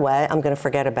 by the way, I'm going to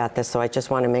forget about this, so I just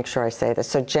want to make sure I say this.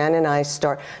 So Jen and I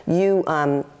start,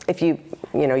 if you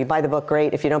buy the book,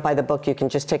 great. If you don't buy the book, you can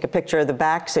just take a picture of the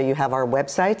back, so you have our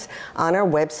websites. On our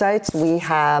websites, we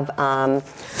have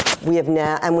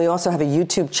now, and we also have a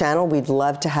YouTube channel. We'd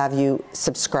love to have you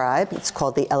subscribe. It's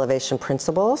called The Elevation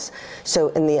Principles. So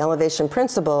in The Elevation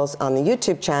Principles on the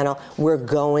YouTube channel, we're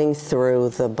going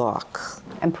through the book.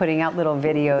 And putting out little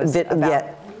videos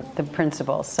about the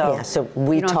principles. So, so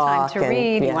we you don't have time to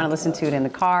read, you want to and listen to it in the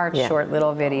car, short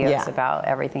little videos about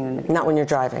everything. Not when you're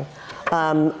driving.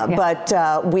 But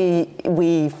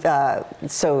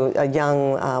so a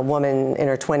young woman in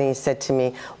her 20s said to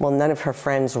me, well, none of her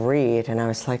friends read. And I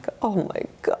was like, oh my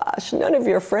gosh, none of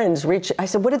your friends read. I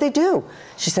said, what do they do?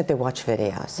 She said, they watch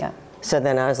videos. Yeah. So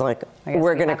then I was like,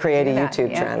 we're going to create a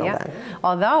YouTube channel then.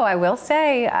 Although I will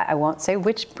say, I won't say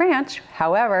which branch,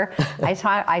 however,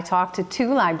 I talked to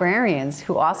 2 librarians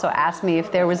who also asked me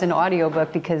if there was an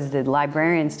audiobook, because the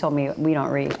librarians told me we don't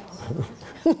read.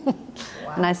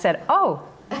 And I said, oh,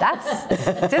 that's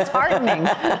disheartening.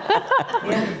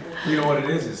 You know what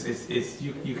it is? It's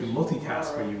you can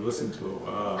multitask when you listen to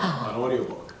an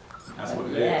audiobook. That's what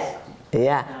it is.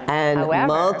 Yeah, and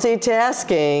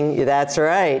multitasking, that's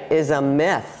right, is a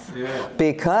myth. Yeah.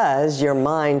 Because your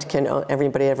mind can,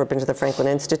 everybody ever been to the Franklin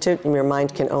Institute? Your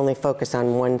mind can only focus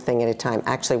on one thing at a time.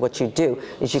 Actually, what you do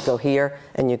is you go here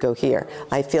and you go here.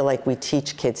 I feel like we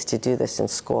teach kids to do this in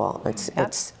school.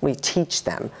 We teach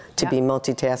them to be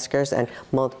multitaskers, and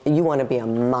you want to be a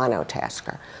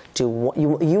monotasker.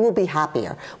 You will be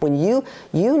happier when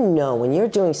when you're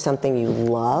doing something you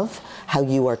love, how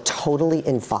you are totally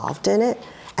involved in it,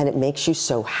 and it makes you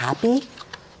so happy.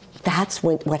 That's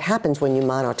what happens when you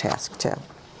monotask too.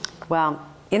 Well,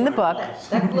 in the book,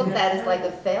 That's looked at as like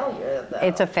a failure, though.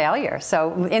 it's a failure.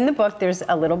 So in the book, there's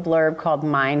a little blurb called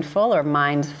mindful or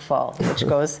mindful, which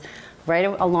goes right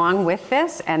along with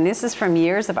this. And this is from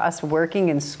years of us working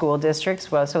in school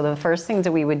districts. Well, so the first things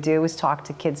that we would do is talk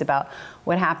to kids about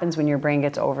what happens when your brain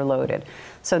gets overloaded.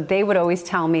 So they would always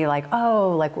tell me like,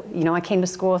 oh, like, you know, I came to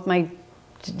school with my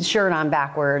shirt on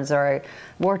backwards, or I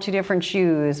wore 2 different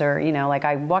shoes, or, you know, like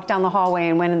I walked down the hallway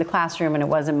and went in the classroom and it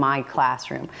wasn't my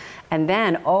classroom. And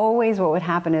then always what would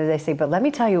happen is they say, but let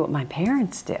me tell you what my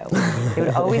parents do. They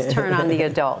would always turn on the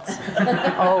adults,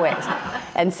 always,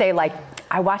 and say like,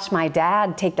 I watched my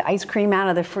dad take the ice cream out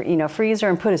of the freezer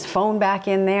and put his phone back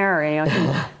in there. Or, you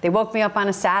know, they woke me up on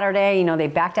a Saturday, you know, they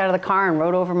backed out of the car and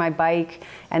rode over my bike.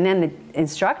 And then the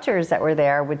instructors that were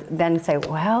there would then say,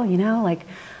 well, you know, like,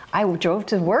 I drove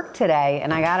to work today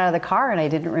and I got out of the car and I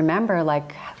didn't remember,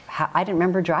 like, I didn't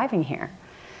remember driving here.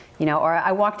 You know, or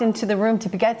I walked into the room to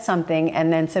get something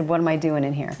and then said, what am I doing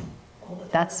in here?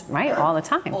 That's right, all the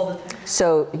time. All the time.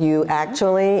 So you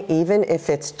actually, even if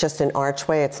it's just an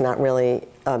archway, it's not really,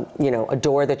 you know, a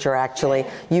door that you're actually,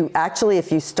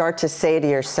 if you start to say to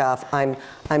yourself,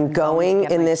 I'm going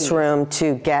in this room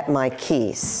to get my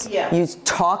keys. Yeah. You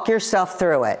talk yourself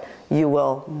through it. You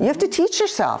have to teach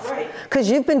yourself,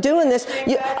 because you've been doing this.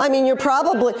 I mean, you're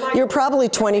probably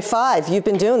 25. You've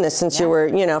been doing this since you were,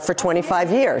 you know, for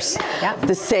 25 years. Yeah.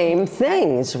 The same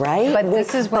things, right? But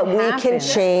this is what we can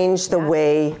happens. change the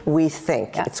way we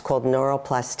think. Yeah. It's called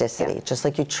neuroplasticity. Just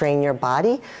like you train your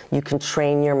body, you can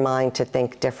train your mind to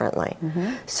think differently.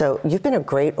 So you've been a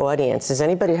great audience. Does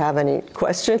anybody have any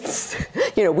questions?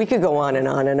 You know, we could go on and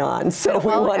on and on. So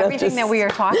well, everything that we are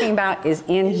talking about is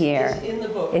in here. It's in the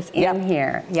book. It's in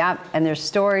here, yep. And there's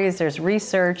stories, there's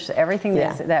research, everything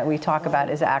that we talk about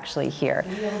is actually here.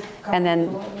 And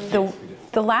then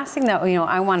the last thing that, you know,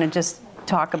 I want to just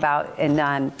talk about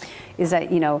and is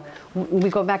that, you know, we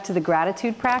go back to the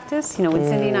gratitude practice. You know, when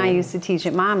Cindy and I used to teach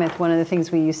at Monmouth, one of the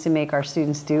things we used to make our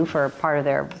students do for part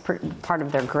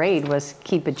of their grade was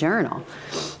keep a journal.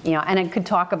 You know, and it could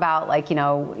talk about, like, you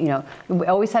know, we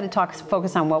always had to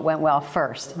focus on what went well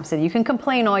first. So you can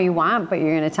complain all you want, but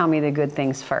you're going to tell me the good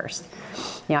things first.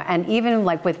 You know, and even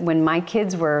like when my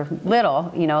kids were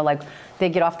little, you know, like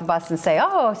they'd get off the bus and say,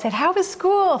 oh, I said, how was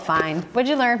school? Fine. What'd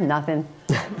you learn? Nothing.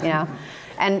 You know.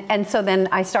 And so then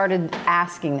I started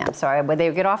asking them. So they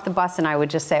would get off the bus and I would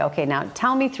just say, okay, now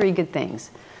tell me 3 good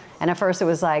things. And at first it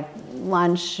was like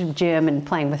lunch, gym, and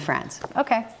playing with friends.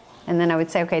 Okay. And then I would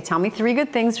say, okay, tell me 3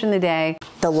 good things from the day.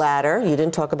 The ladder. You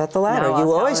didn't talk about the ladder. No,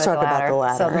 You always talk about the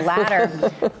ladder.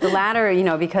 So the ladder, you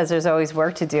know, because there's always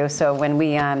work to do. So when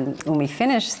we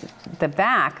finish the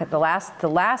back, the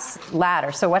last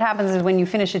ladder. So what happens is when you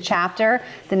finish a chapter,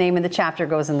 the name of the chapter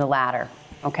goes in the ladder.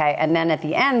 Okay, and then at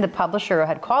the end, the publisher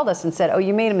had called us and said, oh,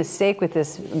 you made a mistake with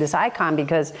this icon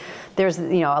because there's,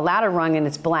 you know, a ladder rung and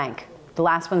it's blank. The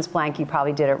last one's blank, you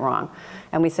probably did it wrong.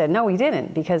 And we said, no, we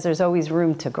didn't, because there's always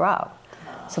room to grow.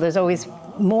 So there's always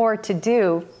more to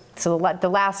do. So the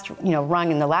last, you know,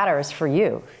 rung in the ladder is for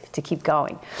you to keep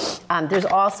going. There's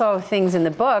also things in the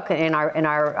book, in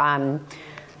our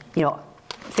you know,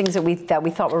 things that we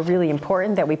thought were really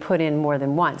important that we put in more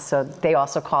than once. So they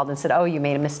also called and said, oh, you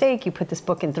made a mistake. You put this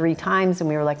book in 3 times. And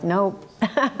we were like, nope.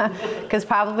 Because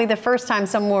probably the first time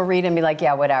someone will read it and be like,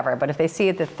 yeah, whatever. But if they see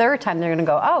it the 3rd time, they're going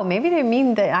to go, oh, maybe they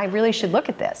mean that I really should look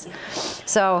at this.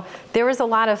 So there was a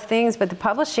lot of things. But the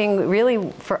publishing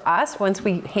really, for us, once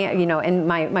we, you know, and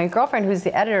my girlfriend, who's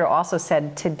the editor, also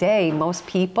said today, most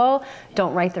people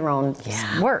don't write their own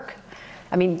work.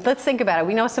 I mean, let's think about it.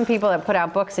 We know some people that put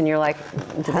out books and you're like,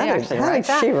 did they actually write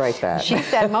that? How did she write that? She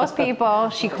said most people,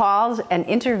 she calls and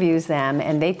interviews them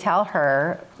and they tell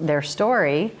her their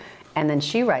story and then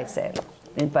she writes it.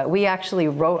 But we actually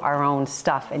wrote our own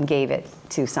stuff and gave it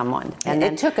to someone. And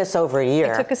it took us over a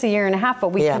year. It took us a year and a half, but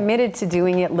we committed to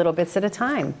doing it little bits at a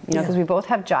time, you know, because we both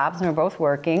have jobs and we're both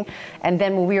working. And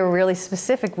then when we were really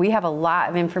specific, we have a lot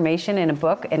of information in a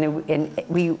book, and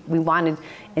we wanted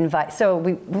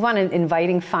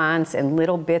inviting fonts and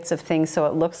little bits of things so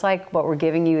it looks like what we're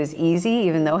giving you is easy,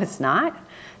 even though it's not.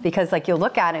 Because like you'll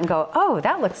look at it and go, oh,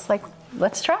 that looks like,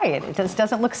 let's try it. It just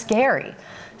doesn't look scary.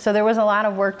 So there was a lot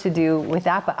of work to do with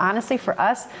that, but honestly, for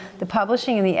us, the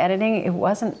publishing and the editing, it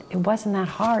wasn't that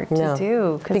hard to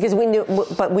do. Because we knew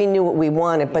what we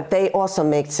wanted, but they also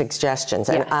make suggestions.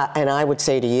 And I would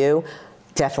say to you,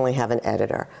 definitely have an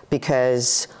editor,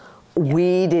 because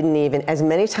we didn't even, as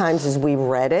many times as we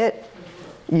read it,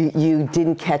 you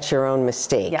didn't catch your own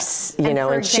mistakes, Yeah. you know,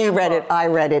 and she read it, I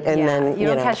read it, and then, you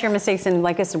don't catch your mistakes. And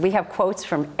like I said, we have quotes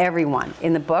from everyone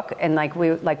in the book. And like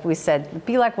we said,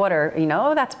 be like water, you know,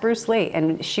 oh, that's Bruce Lee.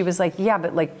 And she was like, yeah,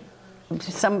 but like,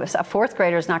 a fourth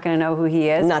grader is not going to know who he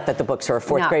is. Not that the books are a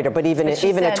fourth grader, but even a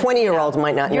said, 20-year-old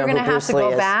might not know who Bruce Lee is. You're going to have to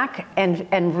go back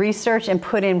and research and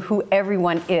put in who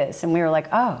everyone is. And we were like,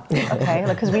 oh, okay,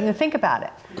 because we didn't think about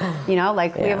it. You know,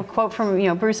 like we have a quote from, you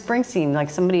know, Bruce Springsteen, like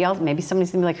somebody else, maybe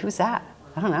somebody's going to be like, who's that?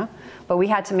 I don't know. But we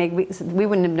had to we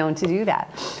wouldn't have known to do that.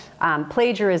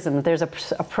 Plagiarism, there's a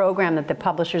program that the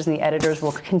publishers and the editors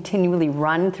will continually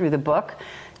run through the book.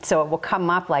 So it will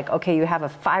come up like, okay, you have a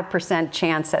 5%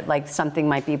 chance that like something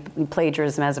might be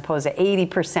plagiarism as opposed to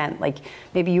 80%. Like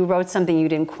maybe you wrote something, you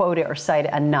didn't quote it or cite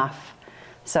it enough.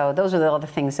 So those are all the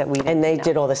things that we did. And they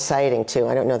did all the citing too.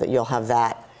 I don't know that you'll have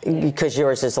that because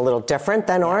yours is a little different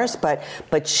than ours, but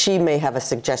she may have a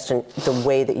suggestion the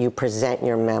way that you present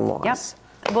your memoirs.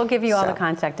 Yep. We'll give you all the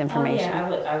contact information.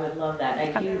 Oh, yeah, I would love that.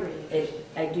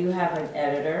 I do have an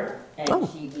editor, and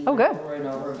she reads over and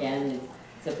over again.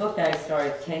 It's a book that I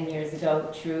started 10 years ago,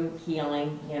 True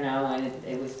Healing, you know, and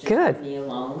it was just me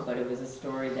alone, but it was a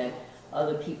story that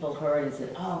other people heard and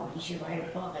said, oh, you should write a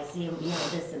book. I see him, you know,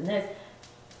 this and this.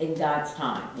 In God's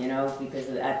time, you know, because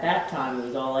at that time it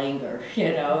was all anger,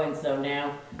 you know, and so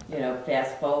now, you know,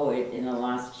 fast forward in the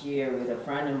last year with a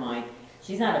friend of mine,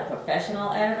 she's not a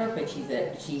professional editor, but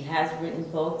she has written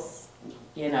books,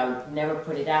 you know, never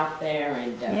put it out there,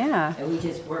 and we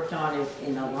just worked on it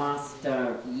in the last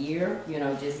year, you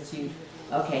know, just to,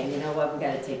 okay, you know what, we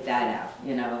got to take that out,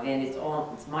 you know, and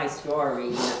it's my story,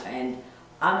 you know, and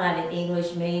I'm not an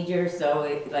English major, so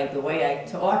like the way I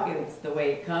talk, it's the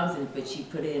way it comes, but she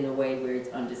put it in a way where it's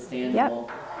understandable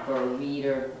for a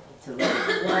reader to let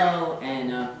it flow,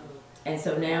 and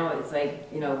so now it's like,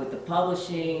 you know, with the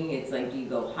publishing, it's like, do you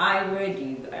go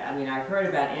hybrid? I mean, I heard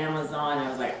about Amazon, I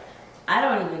was like, I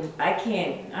don't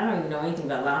even know anything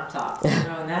about laptops, you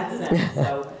know, in that sense.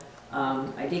 So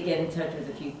I did get in touch with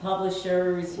a few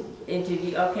publishers,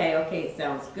 interview, okay,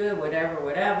 sounds good,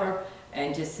 whatever,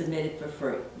 and just submit it for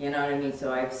free, you know what I mean?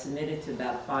 So I've submitted to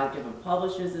about 5 different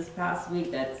publishers this past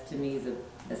week. That to me is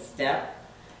a step.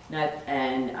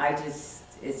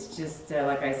 It's just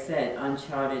like I said,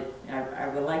 uncharted. I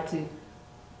would like to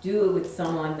do it with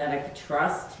someone that I could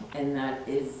trust and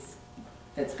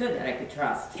that's good, that I could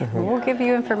trust. We'll give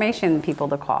you information, people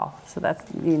to call, so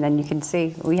then you can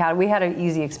see. We had an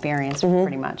easy experience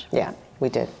pretty much. Yeah, we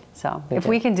did. So if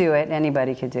we can do it,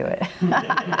 anybody could do it. We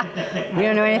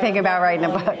don't know anything about writing a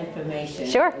book.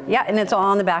 Sure, yeah, and it's all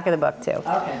on the back of the book too.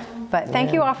 Okay. But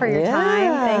thank you all for your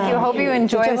time. Thank you. Hope you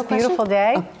enjoy this beautiful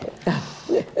day.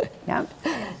 Yeah.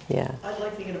 Yeah. I'd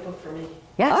like to get a book for me.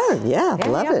 Yes. Oh, yeah,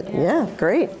 love it. Yeah,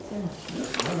 great.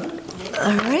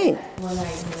 All right. We'll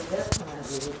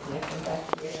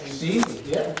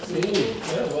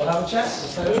have a chat.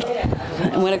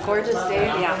 And what a gorgeous day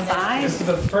to be outside. This is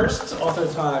the first author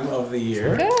time of the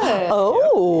year. Good.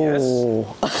 Oh. Yes.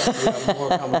 We have more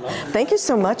coming up. Thank you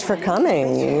so much for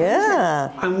coming.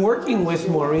 Yeah. I'm working with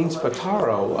Maureen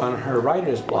Spataro on her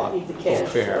writer's block book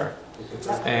fair,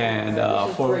 and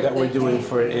that we're doing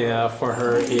for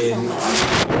her in.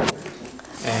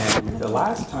 And the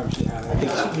last time she had it, I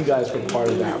think you guys were part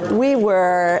of that one. We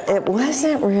were. It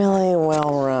wasn't really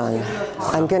well run.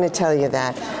 I'm going to tell you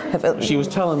that. She was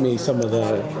telling me some of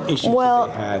the issues that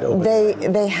they had over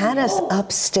they had us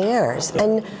upstairs,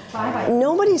 and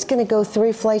nobody's going to go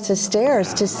 3 flights of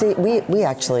stairs to see. We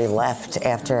actually left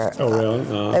after. Oh,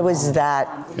 really? It was that.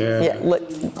 Yeah.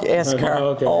 Ask her.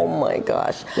 Okay. Oh my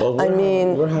gosh. Well,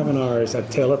 we're having ours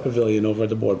at Taylor Pavilion over at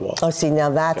the boardwalk. Oh, see,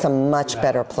 now that's a much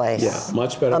better place. Yeah,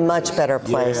 much better. A much better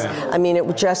place. Yeah. I mean,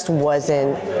 it just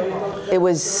wasn't. It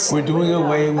was. We're doing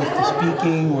away with the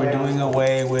speaking. We're doing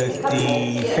away with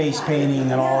the face painting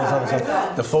and all this other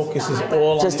stuff. The focus is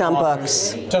all just on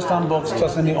authors. books. Just on books.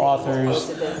 Just on the authors.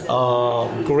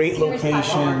 Great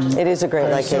location. It is a great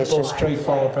location. Simple,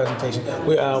 straightforward presentation.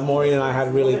 Maureen and I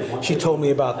had she told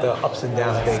me about the ups and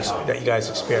downs that you guys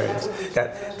experienced.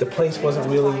 That the place wasn't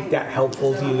really that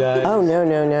helpful to you guys. Oh,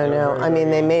 no. I mean,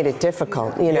 they made it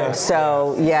difficult, you know. Yeah.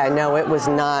 So, yeah, no, it was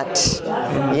not.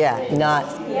 Yeah,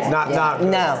 not.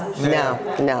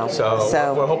 No.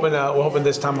 So we're hoping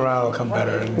this time around it'll come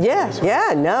better.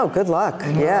 No, good luck.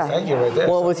 Yeah. Thank you right there.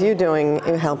 Well, with you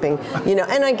helping, you know,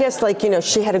 and I guess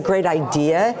she had a great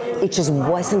idea. It just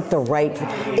wasn't the right.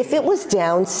 If it was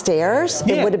downstairs,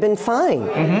 it would have been fine.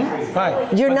 Mm-hmm.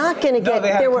 Right. You're not going to get.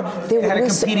 They had a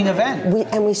competing event.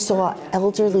 We saw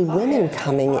elderly women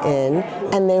coming in,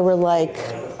 and they were like,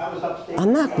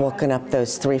 I'm not walking up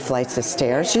those 3 flights of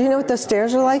stairs. Do you know what those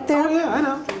stairs are like there? Oh, yeah, I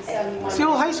know. It's the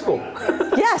old high school.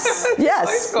 Yes,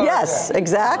 yes, yes,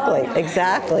 exactly,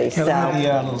 exactly. So,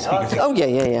 little speaker. oh,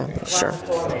 yeah, sure.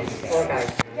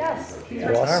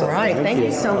 Awesome. All right, thank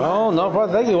you so much. Oh, no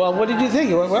problem. Thank you. Well, what did you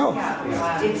think? It went well.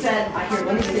 It said, here,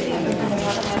 let me see.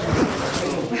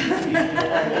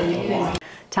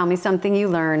 Tell me something you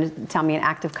learned. Tell me an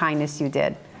act of kindness you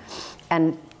did.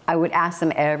 And I would ask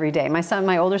them every day.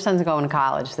 My older son's going to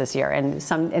college this year, and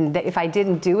if I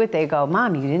didn't do it, they go,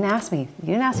 "Mom, you didn't ask me.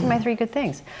 You didn't ask me my 3 good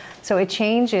things." So it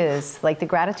changes, like the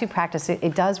gratitude practice.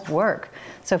 It does work.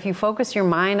 So if you focus your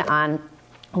mind on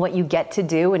what you get to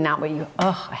do and not what you,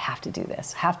 oh, I have to do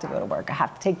this. I have to go to work. I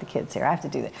have to take the kids here. I have to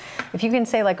do that. If you can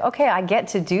say like, okay, I get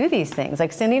to do these things.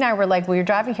 Like Cindy and I were like, we were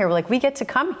driving here, we're like, we get to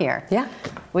come here. Yeah.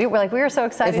 We were so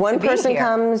excited to be here. If one person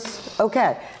comes,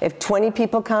 okay. If 20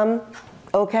 people come,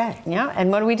 okay. Yeah, and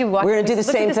what do we do? We're going to do the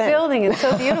Look same at this thing. building. It's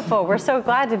so beautiful. We're so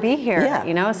glad to be here. Yeah.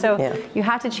 You know, so Yeah. you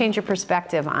have to change your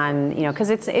perspective on, you know, because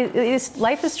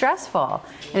life is stressful,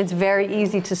 and it's very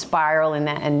easy to spiral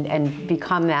and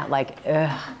become that like,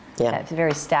 ugh, that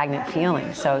very stagnant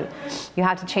feeling. So you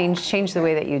have to change the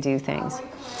way that you do things.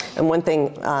 And one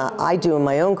thing I do in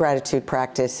my own gratitude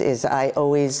practice is I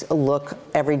always look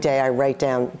every day, I write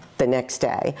down the next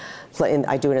day.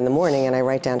 I do it in the morning and I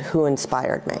write down who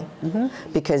inspired me.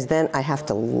 Because then I have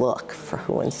to look for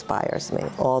who inspires me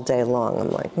all day long. I'm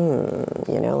like,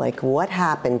 you know, like what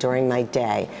happened during my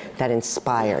day that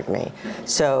inspired me?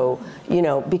 So, you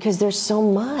know, because there's so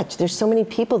much, there's so many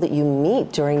people that you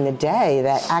meet during the day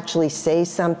that actually say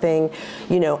something,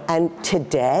 you know, and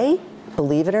today,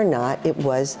 believe it or not, it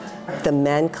was the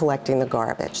men collecting the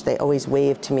garbage. They always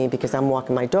wave to me because I'm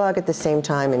walking my dog at the same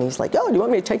time, and he's like, "Oh, do you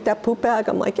want me to take that poop bag?"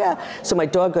 I'm like, "Yeah." So my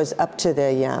dog goes up to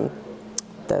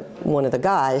one of the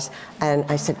guys, and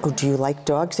I said, "Oh, do you like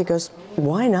dogs?" He goes,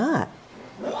 "Why not?"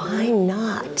 Why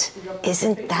not?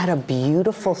 Isn't that a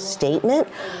beautiful statement?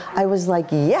 I was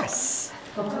like, yes,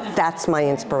 that's my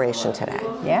inspiration today.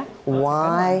 Yeah.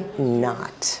 Why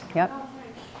not? Yep.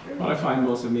 What I find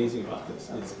most amazing about this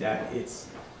is that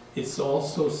it's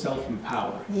also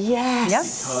self-empowering.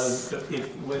 Yes. Because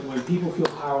when people feel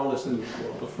powerless in this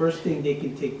world, the first thing they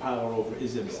can take power over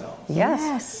is themselves.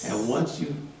 Yes. And once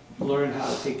you learn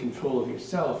how to take control of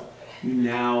yourself, you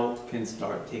now can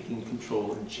start taking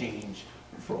control and change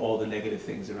for all the negative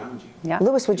things around you. Yeah.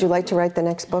 Louis, would you like to write the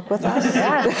next book with us?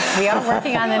 Yes. We are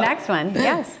working on the next one.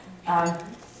 Yes.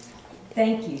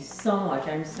 Thank you so much.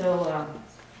 I'm so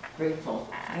grateful.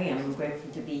 I am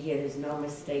grateful to be here. There's no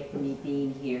mistake for me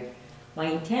being here. My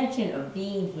intention of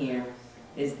being here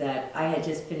is that I had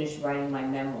just finished writing my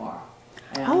memoir.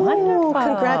 Oh,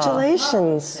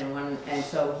 congratulations. And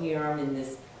so here I'm in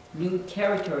this new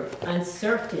territory,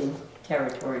 uncertain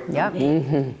territory for Yep.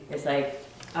 me. It's like,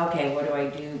 okay, what do I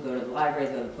do? Go to the libraries,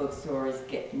 go to bookstores,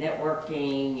 get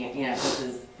networking. You know,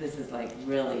 this is like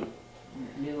really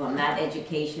new. I'm not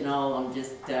educational. I'm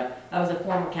just, I was a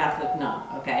former Catholic nun,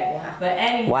 okay? Yeah. But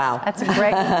anyway. Wow. That's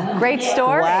a great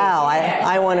story. Wow,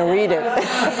 I want to read it. I was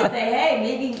going to say, hey,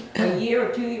 maybe a year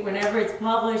or 2, whenever it's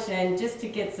published, and just to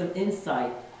get some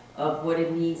insight of what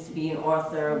it means to be an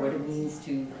author, what it means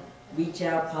to reach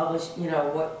out, publish, you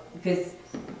know, because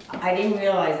I didn't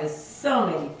realize there's so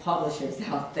many publishers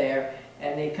out there,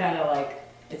 and they kind of like,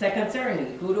 it's like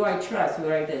uncertainty. Who do I trust? Who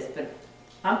do I this? But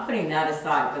I'm putting that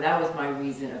aside, but that was my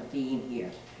reason of being here.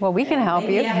 Well, we can help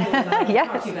you. Afterwards I can Yes.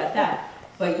 talk to you about that.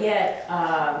 But yet,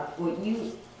 what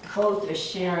you both are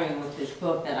sharing with this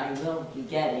book that I will be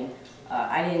getting,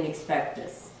 I didn't expect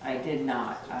this. I did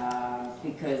not,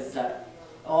 because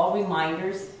all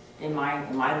reminders in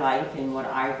my life and what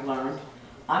I've learned.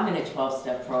 I'm in a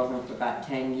 12-step program for about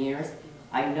 10 years.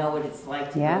 I know what it's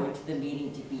like to go into the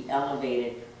meeting, to be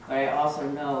elevated. But I also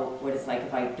know what it's like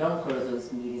if I don't go to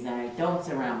those meetings and I don't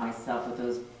surround myself with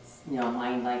those, you know,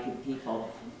 mind-like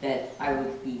people, that I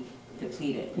would be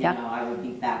depleted. You know, I would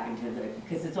be back into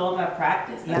because it's all about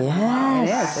practice. Yes.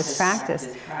 It is. It's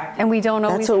practice. And we don't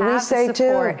always That's what we have say the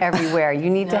support too. everywhere. You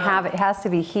need to have it. It has to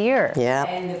be here. Yeah.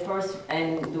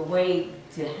 And the way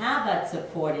to have that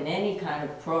support in any kind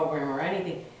of program or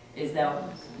anything is that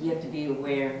you have to be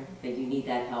aware that you need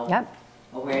that help. Yep.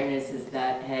 Awareness is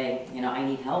that, hey, you know, I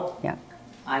need help. Yeah.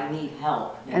 I need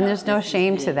help. And there's no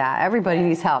shame to that. Everybody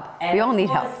needs help. And We all of need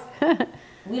help. course,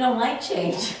 we don't like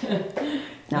change.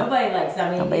 Nobody likes. I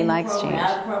mean, Nobody in the likes program, change.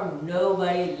 out of the program,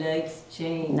 nobody likes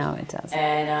change. No, it doesn't.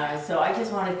 And so I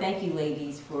just want to thank you,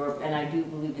 ladies, and I do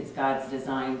believe it's God's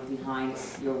design behind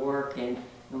your work and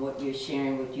what you're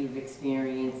sharing, what you've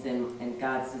experienced, and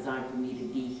God's design for me to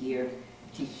be here,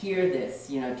 to hear this,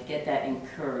 you know, to get that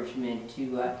encouragement,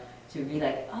 to to be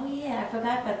like, oh yeah, I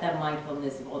forgot about that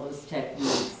mindfulness and all those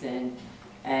techniques.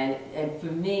 And for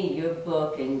me, your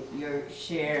book and your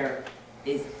share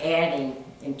is adding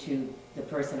into the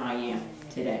person I am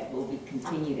today. Will be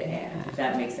continue to add, if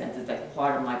that makes sense. It's like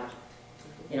part of my,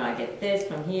 you know, I get this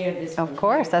from here, this from here. Of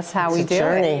course, that's how we do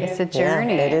journey. it. It's a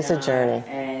journey. Yeah, it is a journey.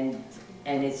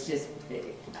 And it's just,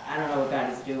 I don't know what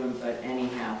God is doing, but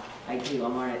anyhow, I do. I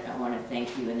want to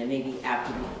thank you. And then maybe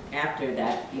after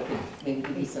that, you could maybe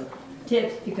give me some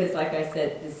tips, because like I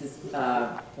said, this is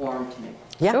foreign to me.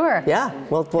 Yeah, sure. Yeah.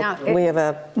 Well, we have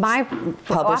a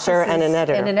publisher and an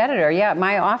editor. And an editor, yeah.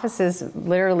 My office is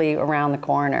literally around the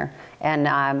corner. And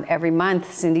every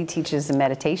month, Cindy teaches a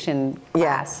meditation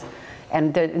class.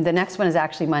 And the next one is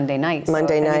actually Monday night. So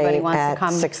Monday if anybody night wants at to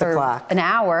come 6 for o'clock. an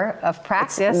hour of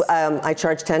practice. I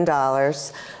charge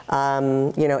 $10.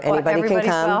 You know, anybody can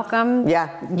come. Welcome.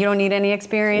 Yeah. You don't need any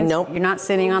experience. Nope. You're not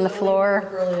sitting on the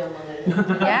floor.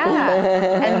 Yeah.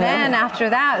 And then after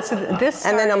that, so this.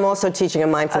 And then I'm also teaching a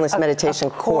mindfulness meditation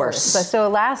course. So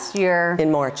last year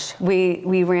in March,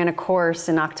 we ran a course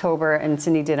in October, and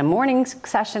Cindy did a morning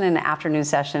session and an afternoon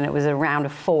session. It was a round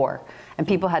of 4. And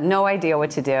people had no idea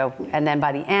what to do. And then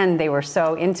by the end, they were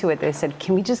so into it, they said,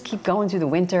 can we just keep going through the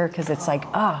winter? Because it's like,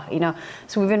 you know.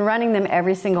 So we've been running them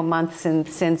every single month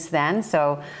since then.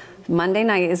 So Monday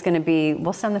night is going to be,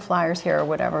 we'll send the flyers here or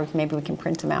whatever. Maybe we can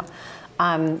print them out.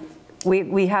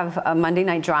 We have a Monday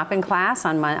night drop-in class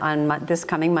on this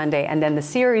coming Monday, and then the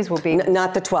series will be...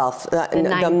 Not the 12th, the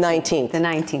 19th. The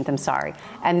 19th, I'm sorry.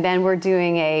 And then we're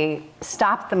doing a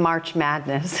Stop the March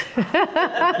Madness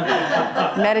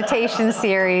meditation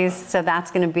series, so that's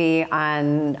going to be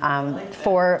on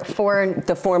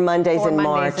the 4 Mondays in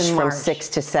March from 6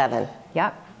 to 7.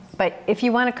 Yep. But if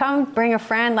you want to come, bring a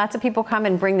friend. Lots of people come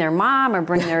and bring their mom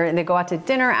or and they go out to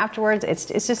dinner afterwards. It's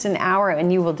just an hour,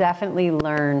 and you will definitely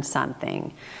learn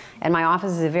something. And my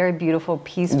office is a very beautiful,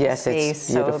 peaceful space,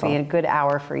 so it'll be a good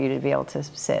hour for you to be able to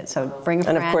sit. So bring a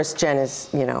friend. And of course, Jen is,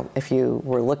 you know, if you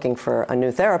were looking for a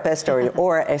new therapist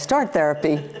or a start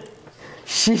therapy,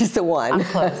 she's the one. I'm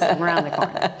close. I'm around the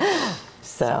corner.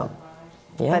 So.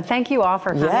 Yeah. But thank you all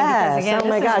for coming. Yes, because, again, oh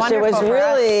my gosh, it was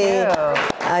really,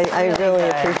 I really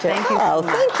appreciate it. Thank you so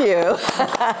much.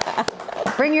 Thank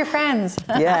you. Bring your friends.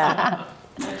 Yeah.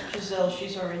 Giselle,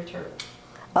 she's our intern.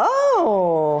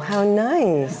 Oh, how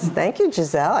nice. Thank you,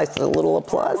 Giselle. I said a little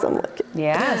applause. I'm looking.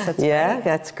 Yes, that's great.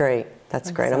 That's great. That's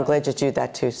great. I'm glad you do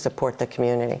that to support the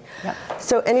community. Yep.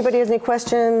 So anybody has any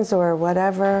questions or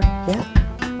whatever? Yeah.